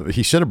with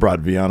he should have brought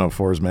Viano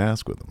 4's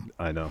mask with him.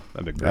 I know.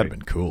 That'd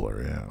been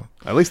cooler, yeah.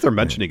 At least they're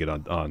mentioning it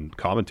on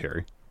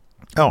commentary.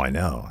 Oh, I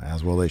know.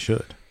 As well they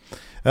should.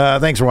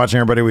 Thanks for watching,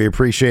 everybody. We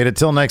appreciate it.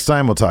 Till next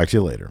time, we'll talk to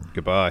you later.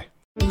 Goodbye.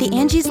 The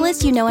Angie's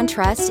List you know and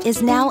trust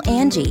is now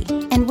Angie,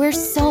 and we're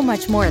so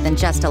much more than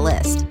just a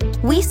list.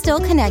 We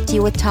still connect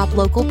you with top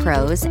local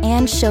pros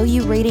and show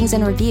you ratings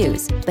and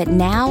reviews, but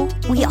now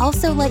we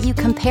also let you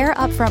compare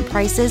upfront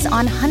prices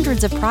on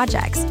hundreds of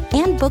projects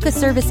and book a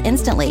service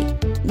instantly.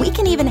 We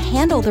can even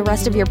handle the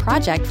rest of your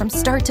project from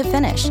start to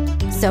finish.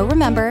 So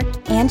remember,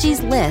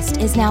 Angie's List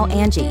is now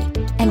Angie,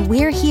 and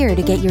we're here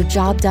to get your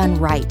job done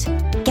right.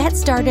 Get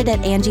started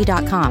at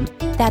Angie.com.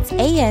 That's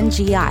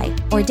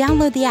ANGI, or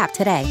download the app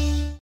today.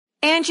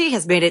 Angie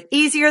has made it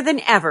easier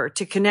than ever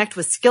to connect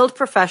with skilled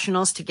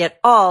professionals to get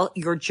all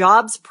your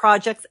jobs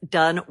projects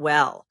done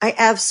well. I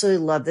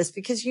absolutely love this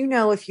because,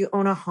 if you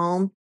own a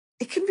home,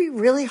 it can be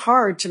really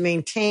hard to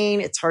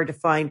maintain. It's hard to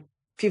find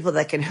people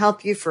that can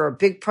help you for a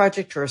big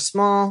project or a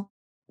small.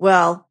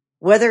 Well,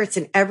 whether it's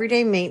in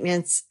everyday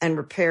maintenance and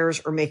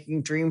repairs or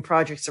making dream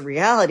projects a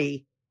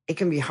reality, it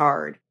can be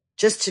hard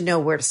just to know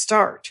where to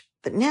start.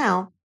 But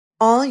now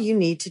all you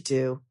need to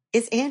do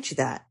is Angie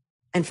that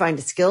and find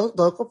a skilled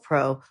local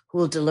pro who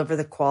will deliver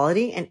the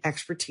quality and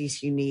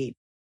expertise you need.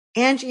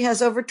 Angie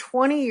has over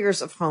 20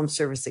 years of home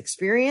service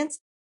experience,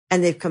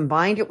 and they've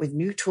combined it with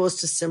new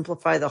tools to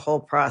simplify the whole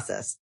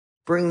process.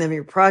 Bring them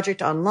your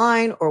project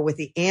online or with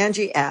the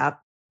Angie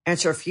app,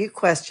 answer a few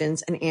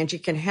questions, and Angie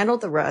can handle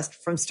the rest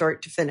from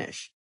start to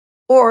finish.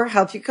 Or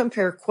help you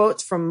compare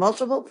quotes from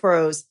multiple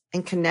pros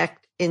and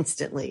connect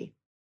instantly,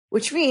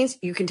 which means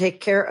you can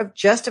take care of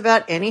just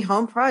about any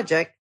home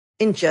project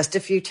in just a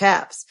few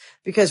taps.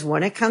 Because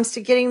when it comes to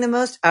getting the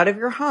most out of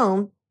your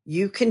home,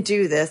 you can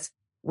do this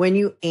when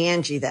you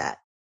Angie that.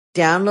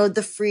 Download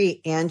the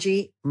free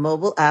Angie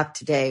mobile app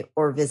today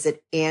or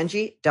visit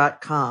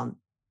Angie.com.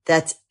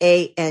 That's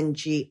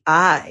ANGI.com.